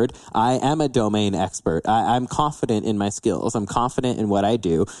be heard. I am a domain expert. I'm confident in my skills. I'm confident in what I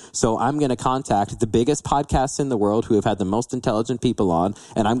do. So I'm going to contact the biggest podcasts in the world who have had the most intelligent people on,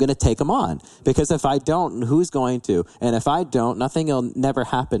 and I'm going to take them on. Because if I don't, who's going to? And if I don't, nothing will never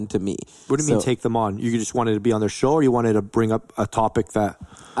happen to me. What do you mean take them on? You just wanted to be on their show, or you wanted to bring up a topic that...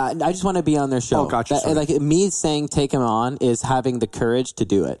 I just want to be on their show. Oh, gotcha. Like me saying take him on is having the courage to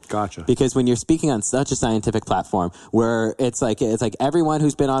do it. Gotcha. Because when you're speaking on such a scientific platform where it's like everyone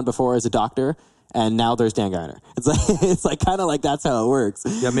who's been on before is a doctor, and now there's Dan Garner. It's like kind of like that's how it works.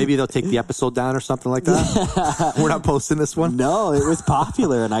 Yeah, maybe they'll take the episode down or something like that. We're not posting this one. No, it was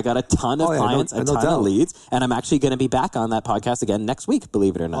popular, and I got a ton of clients, a ton of leads, and I'm actually going to be back on that podcast again next week.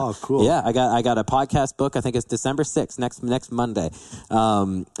 Believe it or not. Oh, cool. Yeah, I got a podcast book. I think it's December 6th, next Monday.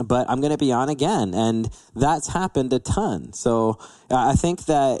 But I'm going to be on again, and that's happened a ton. So I think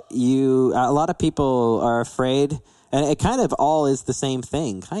that a lot of people are afraid. And it kind of all is the same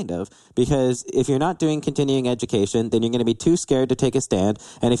thing, kind of, because if you're not doing continuing education, then you're going to be too scared to take a stand.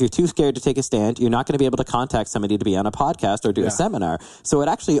 And if you're too scared to take a stand, you're not going to be able to contact somebody to be on a podcast or do a seminar. So it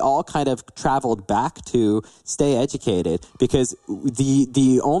actually all kind of traveled back to stay educated, because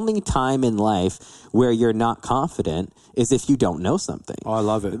the only time in life where you're not confident is if you don't know something. Oh, I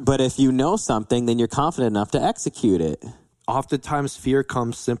love it. But if you know something, then you're confident enough to execute it. Oftentimes fear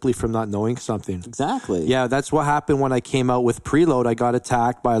comes simply from not knowing something. Exactly. Yeah, that's what happened when I came out with Preload. I got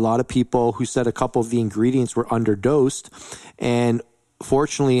attacked by a lot of people who said a couple of the ingredients were underdosed. And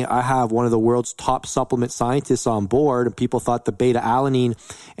fortunately, I have one of the world's top supplement scientists on board, and people thought the beta-alanine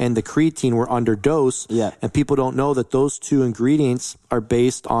and the creatine were underdosed. Yeah. And people don't know that those two ingredients are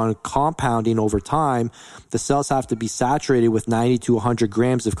based on compounding over time. The cells have to be saturated with 90 to 100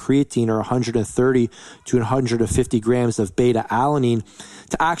 grams of creatine or 130 to 150 grams of beta-alanine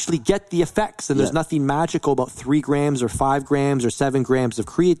to actually get the effects. And there's nothing magical about 3 grams or 5 grams or 7 grams of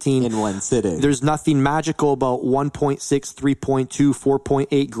creatine in one sitting. There's nothing magical about 1.6, 3.2,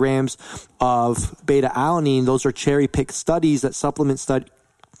 4.8 grams of beta-alanine. Those are cherry-picked studies that supplement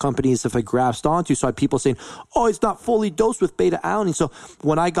companies have grasped onto. So I had people saying, oh, it's not fully dosed with beta-alanine. So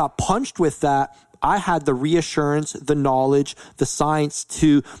when I got punched with that, I had the reassurance, the knowledge, the science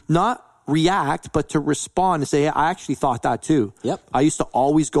to not react, but to respond and say, hey, I actually thought that too. Yep. I used to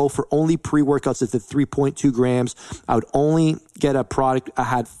always go for only pre-workouts at the 3.2 grams. I would only get a product. I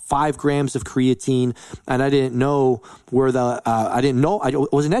had 5 grams of creatine, and I didn't know where I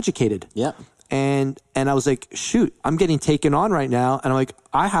wasn't educated. Yep. And I was like, shoot, I'm getting taken on right now. And I'm like,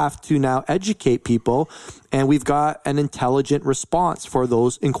 I have to now educate people. And we've got an intelligent response for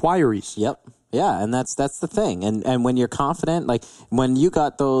those inquiries. Yep. Yeah, and that's the thing. And when you're confident, like when you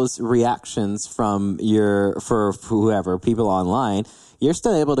got those reactions from for whoever, people online, you're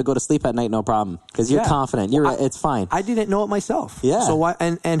still able to go to sleep at night, no problem, because you're confident. It's fine. I didn't know it myself. Yeah. So why?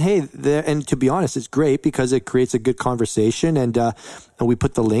 And hey, and to be honest, it's great because it creates a good conversation, and we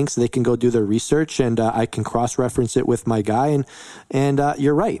put the links. They can go do their research, and I can cross reference it with my guy. And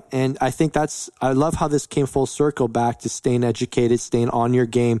you're right. And I think I love how this came full circle back to staying educated, staying on your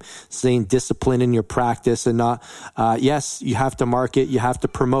game, staying disciplined in your practice, and not. Yes, you have to market, you have to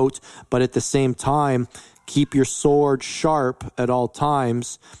promote, but at the same time, keep your sword sharp at all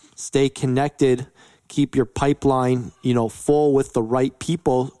times. Stay connected. Keep your pipeline, full with the right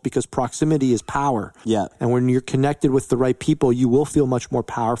people, because proximity is power. Yeah. And when you're connected with the right people, you will feel much more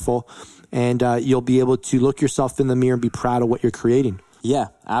powerful, and you'll be able to look yourself in the mirror and be proud of what you're creating. Yeah,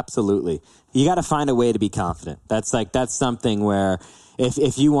 absolutely. You got to find a way to be confident. That's something where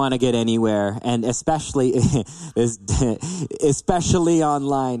if you want to get anywhere, and especially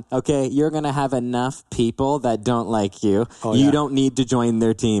online, okay, you're going to have enough people that don't like you. Oh, you don't need to join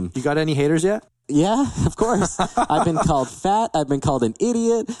their team. You got any haters yet? Yeah, of course. I've been called fat. I've been called an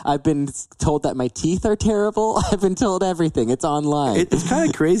idiot. I've been told that my teeth are terrible. I've been told everything. It's online. It's kind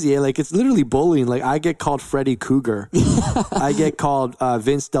of crazy. Like, it's literally bullying. Like, I get called Freddy Cougar. I get called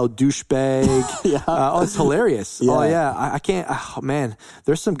Vince Del Douchebag. Yeah. It's hilarious. Yeah. Oh, yeah. I can't. Oh, man.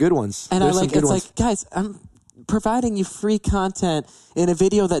 There's some good ones. And like, guys, I'm providing you free content. in a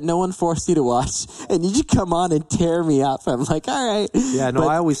video that no one forced you to watch, and you just come on and tear me up. I'm like, all right. Yeah, no,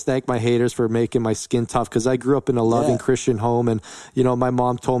 I always thank my haters for making my skin tough, because I grew up in a loving Christian home, and, you know, my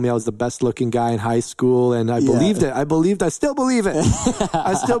mom told me I was the best looking guy in high school, and I believed it. I still believe it.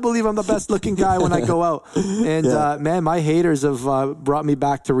 I still believe I'm the best looking guy when I go out. And, man, my haters have brought me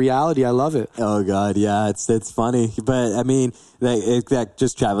back to reality. I love it. Oh, God, yeah, it's funny. But, I mean, that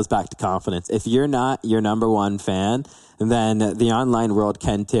just travels back to confidence. If you're not your number one fan, then the online world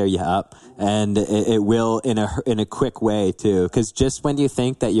can tear you up, and it will in a quick way too. Because just when you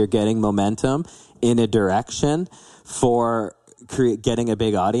think that you're getting momentum in a direction for getting a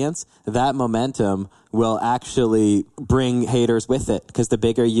big audience, that momentum will actually bring haters with it, because the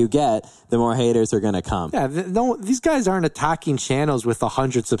bigger you get, the more haters are going to come. Yeah, no, these guys aren't attacking channels with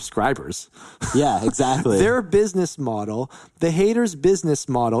 100 subscribers. Yeah, exactly. Their business model, the haters' business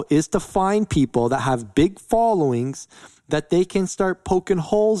model, is to find people that have big followings that they can start poking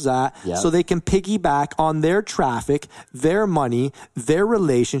holes at, so they can piggyback on their traffic, their money, their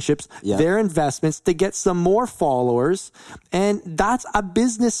relationships, their investments to get some more followers. And that's a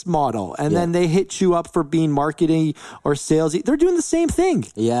business model. And then they hit you up for being marketing or salesy. They're doing the same thing.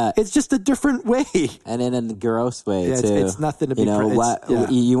 Yeah. It's just a different way. And in a gross way, too. It's nothing to be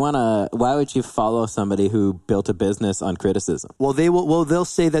why would you follow somebody who built a business on criticism? Well, they'll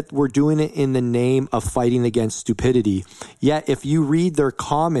say that we're doing it in the name of fighting against stupidity. Yet, if you read their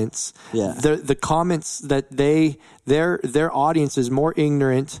comments, the comments that their audience is more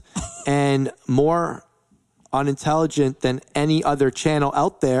ignorant and more unintelligent than any other channel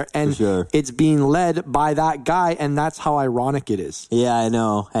out there, and it's being led by that guy, and that's how ironic it is. Yeah, I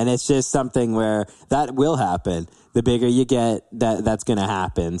know, and it's just something where that will happen. The bigger you get, that's going to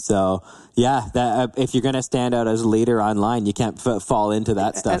happen. So, yeah, if you're going to stand out as a leader online, you can't fall into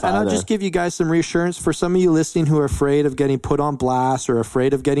that stuff. And I'll just give you guys some reassurance for some of you listening who are afraid of getting put on blast or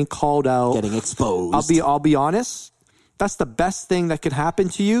afraid of getting called out, getting exposed. I'll be honest. That's the best thing that could happen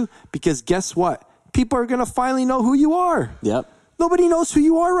to you, because guess what? People are going to finally know who you are. Yep. Nobody knows who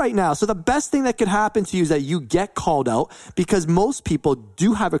you are right now. So the best thing that could happen to you is that you get called out, because most people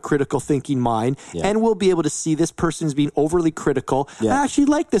do have a critical thinking mind and will be able to see this person's being overly critical. I actually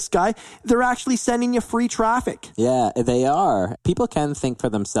like this guy. They're actually sending you free traffic. Yeah, they are. People can think for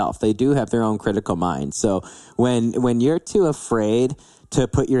themselves. They do have their own critical mind. So when you're too afraid to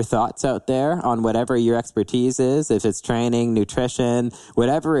put your thoughts out there on whatever your expertise is, if it's training, nutrition,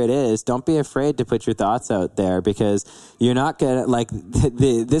 whatever it is, don't be afraid to put your thoughts out there, because you're not gonna, like,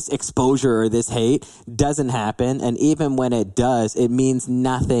 this exposure or this hate doesn't happen, and even when it does, it means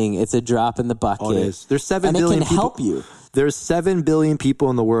nothing. It's a drop in the bucket. Oh, it is. There's 7 billion people. And it can help you. There's 7 billion people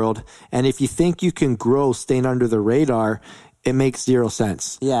in the world, and if you think you can grow staying under the radar, it makes zero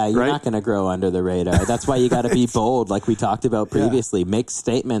sense. Yeah, you're not going to grow under the radar. That's why you got to be bold, like we talked about previously. Make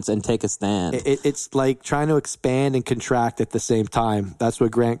statements and take a stand. It's like trying to expand and contract at the same time. That's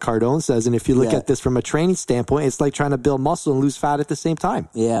what Grant Cardone says. And if you look at this from a training standpoint, it's like trying to build muscle and lose fat at the same time.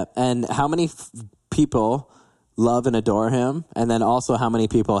 Yeah, and how many people love and adore him, and then also how many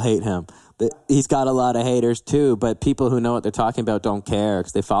people hate him? He's got a lot of haters too, but people who know what they're talking about don't care,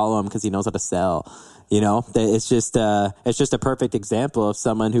 because they follow him because he knows how to sell. You know, it's just a perfect example of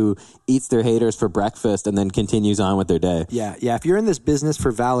someone who eats their haters for breakfast and then continues on with their day. Yeah. If you're in this business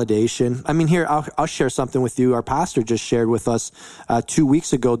for validation, I mean, here, I'll share something with you. Our pastor just shared with us 2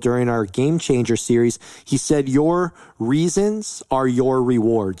 weeks ago during our Game Changer series. He said, your reasons are your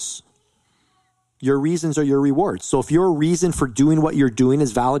rewards. Your reasons are your rewards. So if your reason for doing what you're doing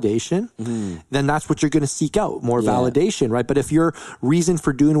is validation, then that's what you're going to seek out, more validation, right? But if your reason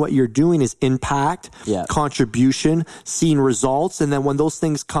for doing what you're doing is impact, contribution, seeing results, and then when those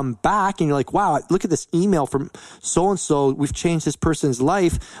things come back and you're like, wow, look at this email from so-and-so, we've changed this person's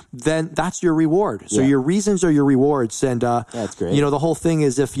life, then that's your reward. So your reasons are your rewards. And, that's great. You know, the whole thing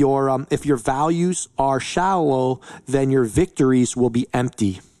is if your values are shallow, then your victories will be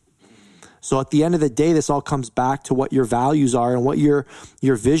empty. So at the end of the day, this all comes back to what your values are and what your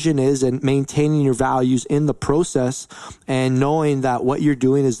vision is, and maintaining your values in the process, and knowing that what you're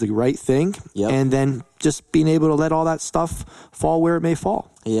doing is the right thing, and then just being able to let all that stuff fall where it may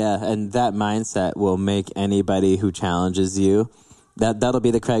fall. Yeah, and that mindset will make anybody who challenges you. That'll be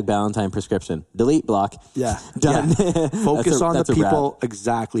the Craig Ballantyne prescription. Delete, block. Yeah. Done. Yeah. Focus on the people.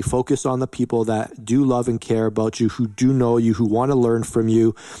 Exactly. Focus on the people that do love and care about you, who do know you, who want to learn from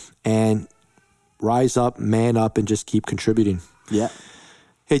you, and rise up, man up, and just keep contributing. Yeah.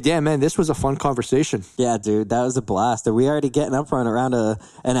 Hey, Dan, man, this was a fun conversation. Yeah, dude, that was a blast. Are we already getting up on around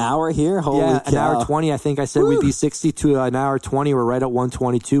an hour here? Holy cow. An hour 20. I think I said we'd be 60 to an hour 20. We're right at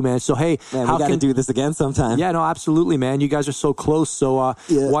 122, man. So, hey. Man, we got to do this again sometime. Yeah, no, absolutely, man. You guys are so close. So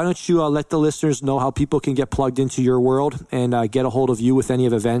why don't you let the listeners know how people can get plugged into your world and get a hold of you with any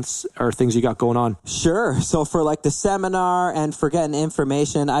of events or things you got going on? Sure. So for like the seminar and for getting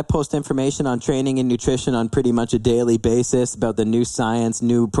information, I post information on training and nutrition on pretty much a daily basis about the new science,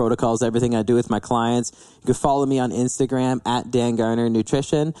 new protocols, everything I do with my clients. You can follow me on Instagram at Dan Garner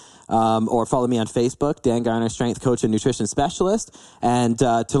Nutrition, or follow me on Facebook, Dan Garner Strength Coach and Nutrition Specialist. And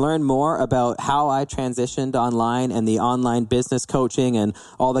to learn more about how I transitioned online and the online business coaching and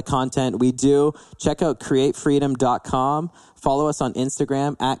all the content we do, check out createfreedom.com. Follow us on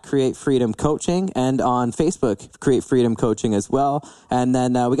Instagram at Create Freedom Coaching and on Facebook, Create Freedom Coaching as well. And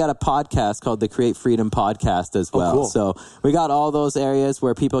then we got a podcast called the Create Freedom Podcast as well. Cool. So we got all those areas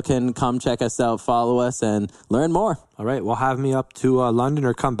where people can come check us out, follow us, and learn more. All right. Well, have me up to London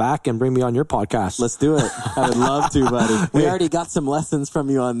or come back and bring me on your podcast. Let's do it. I would love to, buddy. We already got some lessons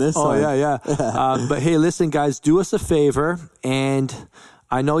from you on this one. Yeah. But hey, listen, guys, do us a favor, and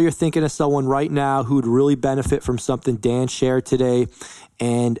I know you're thinking of someone right now who would really benefit from something Dan shared today,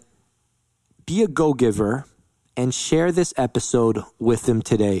 and be a go-giver and share this episode with them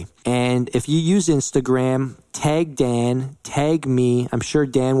today. And if you use Instagram, tag Dan, tag me. I'm sure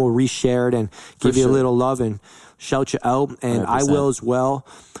Dan will reshare it and give you a little love and shout you out, and 100%. I will as well.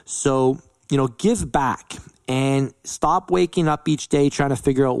 So, give back and stop waking up each day trying to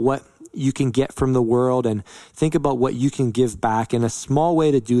figure out what you can get from the world, and think about what you can give back. And a small way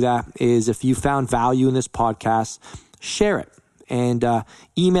to do that is, if you found value in this podcast, share it and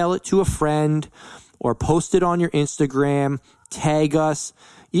email it to a friend or post it on your Instagram, tag us,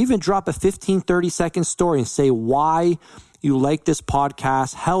 even drop a 15, 30-second story and say why you like this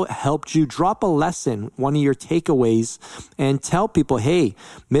podcast, how it helped you. Drop a lesson, one of your takeaways, and tell people, hey,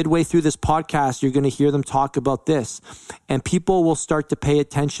 midway through this podcast, you're going to hear them talk about this. And people will start to pay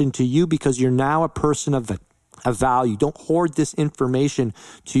attention to you because you're now a person of value. Don't hoard this information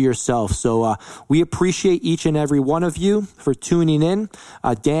to yourself. So we appreciate each and every one of you for tuning in.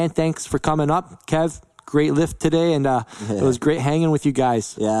 Dan, thanks for coming up. Kev, great lift today, and it was great hanging with you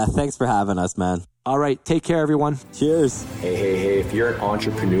guys. Yeah, thanks for having us, man. All right, take care, everyone. Cheers. Hey, if you're an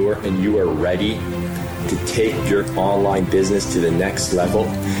entrepreneur and you are ready to take your online business to the next level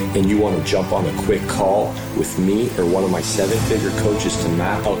and you want to jump on a quick call with me or one of my 7-figure coaches to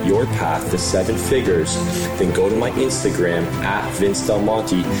map out your path to 7 figures, then go to my Instagram at Vince Del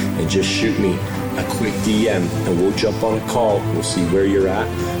Monte and just shoot me a quick DM and we'll jump on a call. We'll see where you're at,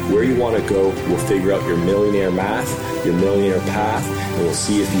 where you want to go. We'll figure out your millionaire math, your millionaire path, and we'll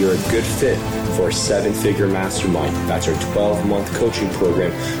see if you're a good fit for our 7-figure mastermind. That's our 12-month coaching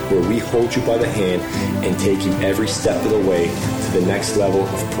program where we hold you by the hand and take you every step of the way to the next level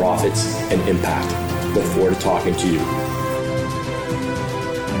of profits and impact. Look forward to talking to you.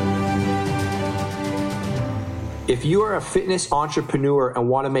 If you are a fitness entrepreneur and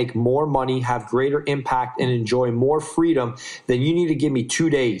want to make more money, have greater impact, and enjoy more freedom, then you need to give me 2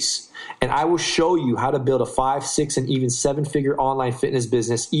 days. And I will show you how to build a 5, 6, and even 7-figure online fitness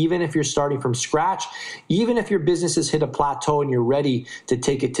business, even if you're starting from scratch, even if your business has hit a plateau and you're ready to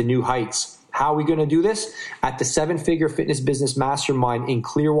take it to new heights. How are we going to do this? At the 7-Figure Fitness Business Mastermind in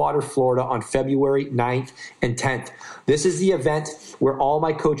Clearwater, Florida on February 9th and 10th. This is the event where all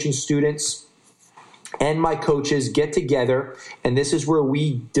my coaching students and my coaches get together, and this is where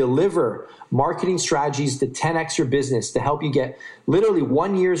we deliver marketing strategies to 10x your business to help you get literally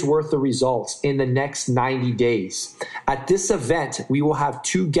 1 year's worth of results in the next 90 days. At this event, we will have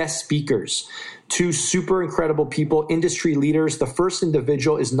 2 guest speakers, 2 super incredible people, industry leaders. The first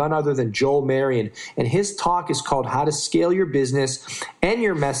individual is none other than Joel Marion, and his talk is called How to Scale Your Business and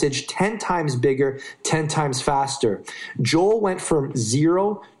Your Message 10 times bigger, 10 times faster. Joel went from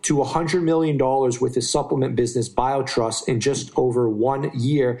 0 to $100 million with his supplement business, BioTrust, in just over 1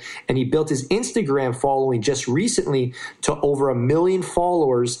 year, and he built his Instagram following just recently to over 1 million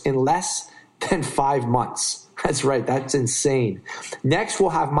followers in less than 5 months. That's right. That's insane. Next,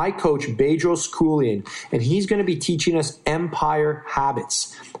 we'll have my coach, Bedros Keuilian, and he's going to be teaching us empire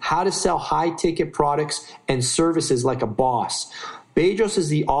habits, how to sell high-ticket products and services like a boss. Bedros is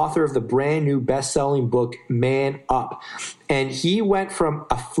the author of the brand new best-selling book, Man Up. And he went from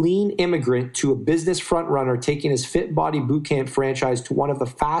a fleeing immigrant to a business frontrunner, taking his Fit Body Bootcamp franchise to one of the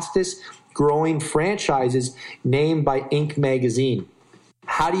fastest growing franchises named by Inc. magazine.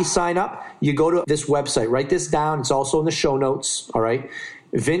 How do you sign up? You go to this website. Write this down. It's also in the show notes. All right.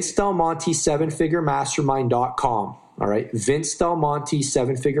 VinceDelMonte7figuremastermind.com. All right, Vince Del Monte,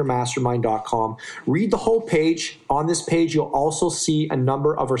 sevenfiguremastermind.com. Read the whole page. On this page, you'll also see a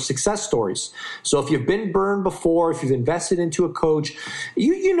number of our success stories. So if you've been burned before, if you've invested into a coach,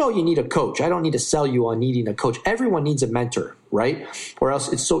 you know you need a coach. I don't need to sell you on needing a coach. Everyone needs a mentor, right? Or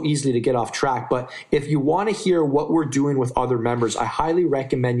else it's so easy to get off track. But if you want to hear what we're doing with other members, I highly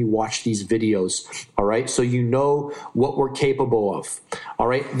recommend you watch these videos, all right? So you know what we're capable of, all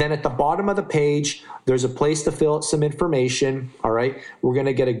right? Then at the bottom of the page, there's a place to fill out some information, all right? We're going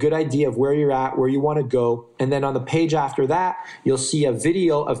to get a good idea of where you're at, where you want to go. And then on the page after that, you'll see a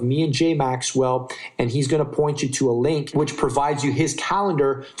video of me and Jay Maxwell, and he's going to point you to a link which provides you his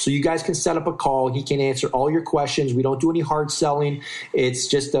calendar so you guys can set up a call. He can answer all your questions. We don't do any hard selling. It's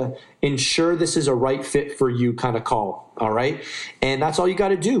just a ensure this is a right fit for you kind of call, all right? And that's all you got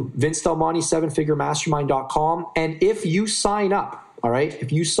to do. Vince Del Monte, sevenfiguremastermind.com. And if you sign up, all right,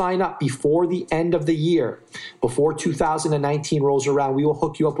 if you sign up before the end of the year, before 2019 rolls around, we will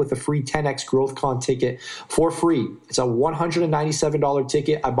hook you up with a free 10X GrowthCon ticket for free. It's a $197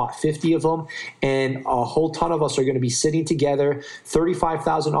 ticket. I bought 50 of them, and a whole ton of us are going to be sitting together,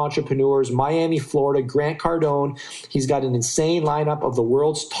 35,000 entrepreneurs, Miami, Florida, Grant Cardone. He's got an insane lineup of the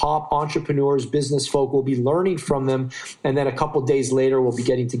world's top entrepreneurs, business folk. We'll be learning from them, and then a couple days later, we'll be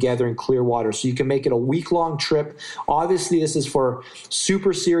getting together in Clearwater. So you can make it a week-long trip. Obviously, this is for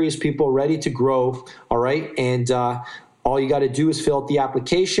super serious people ready to grow, all right? And all you got to do is fill out the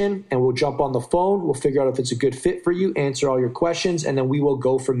application, and we'll jump on the phone. We'll figure out if it's a good fit for you, answer all your questions, and then we will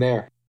go from there.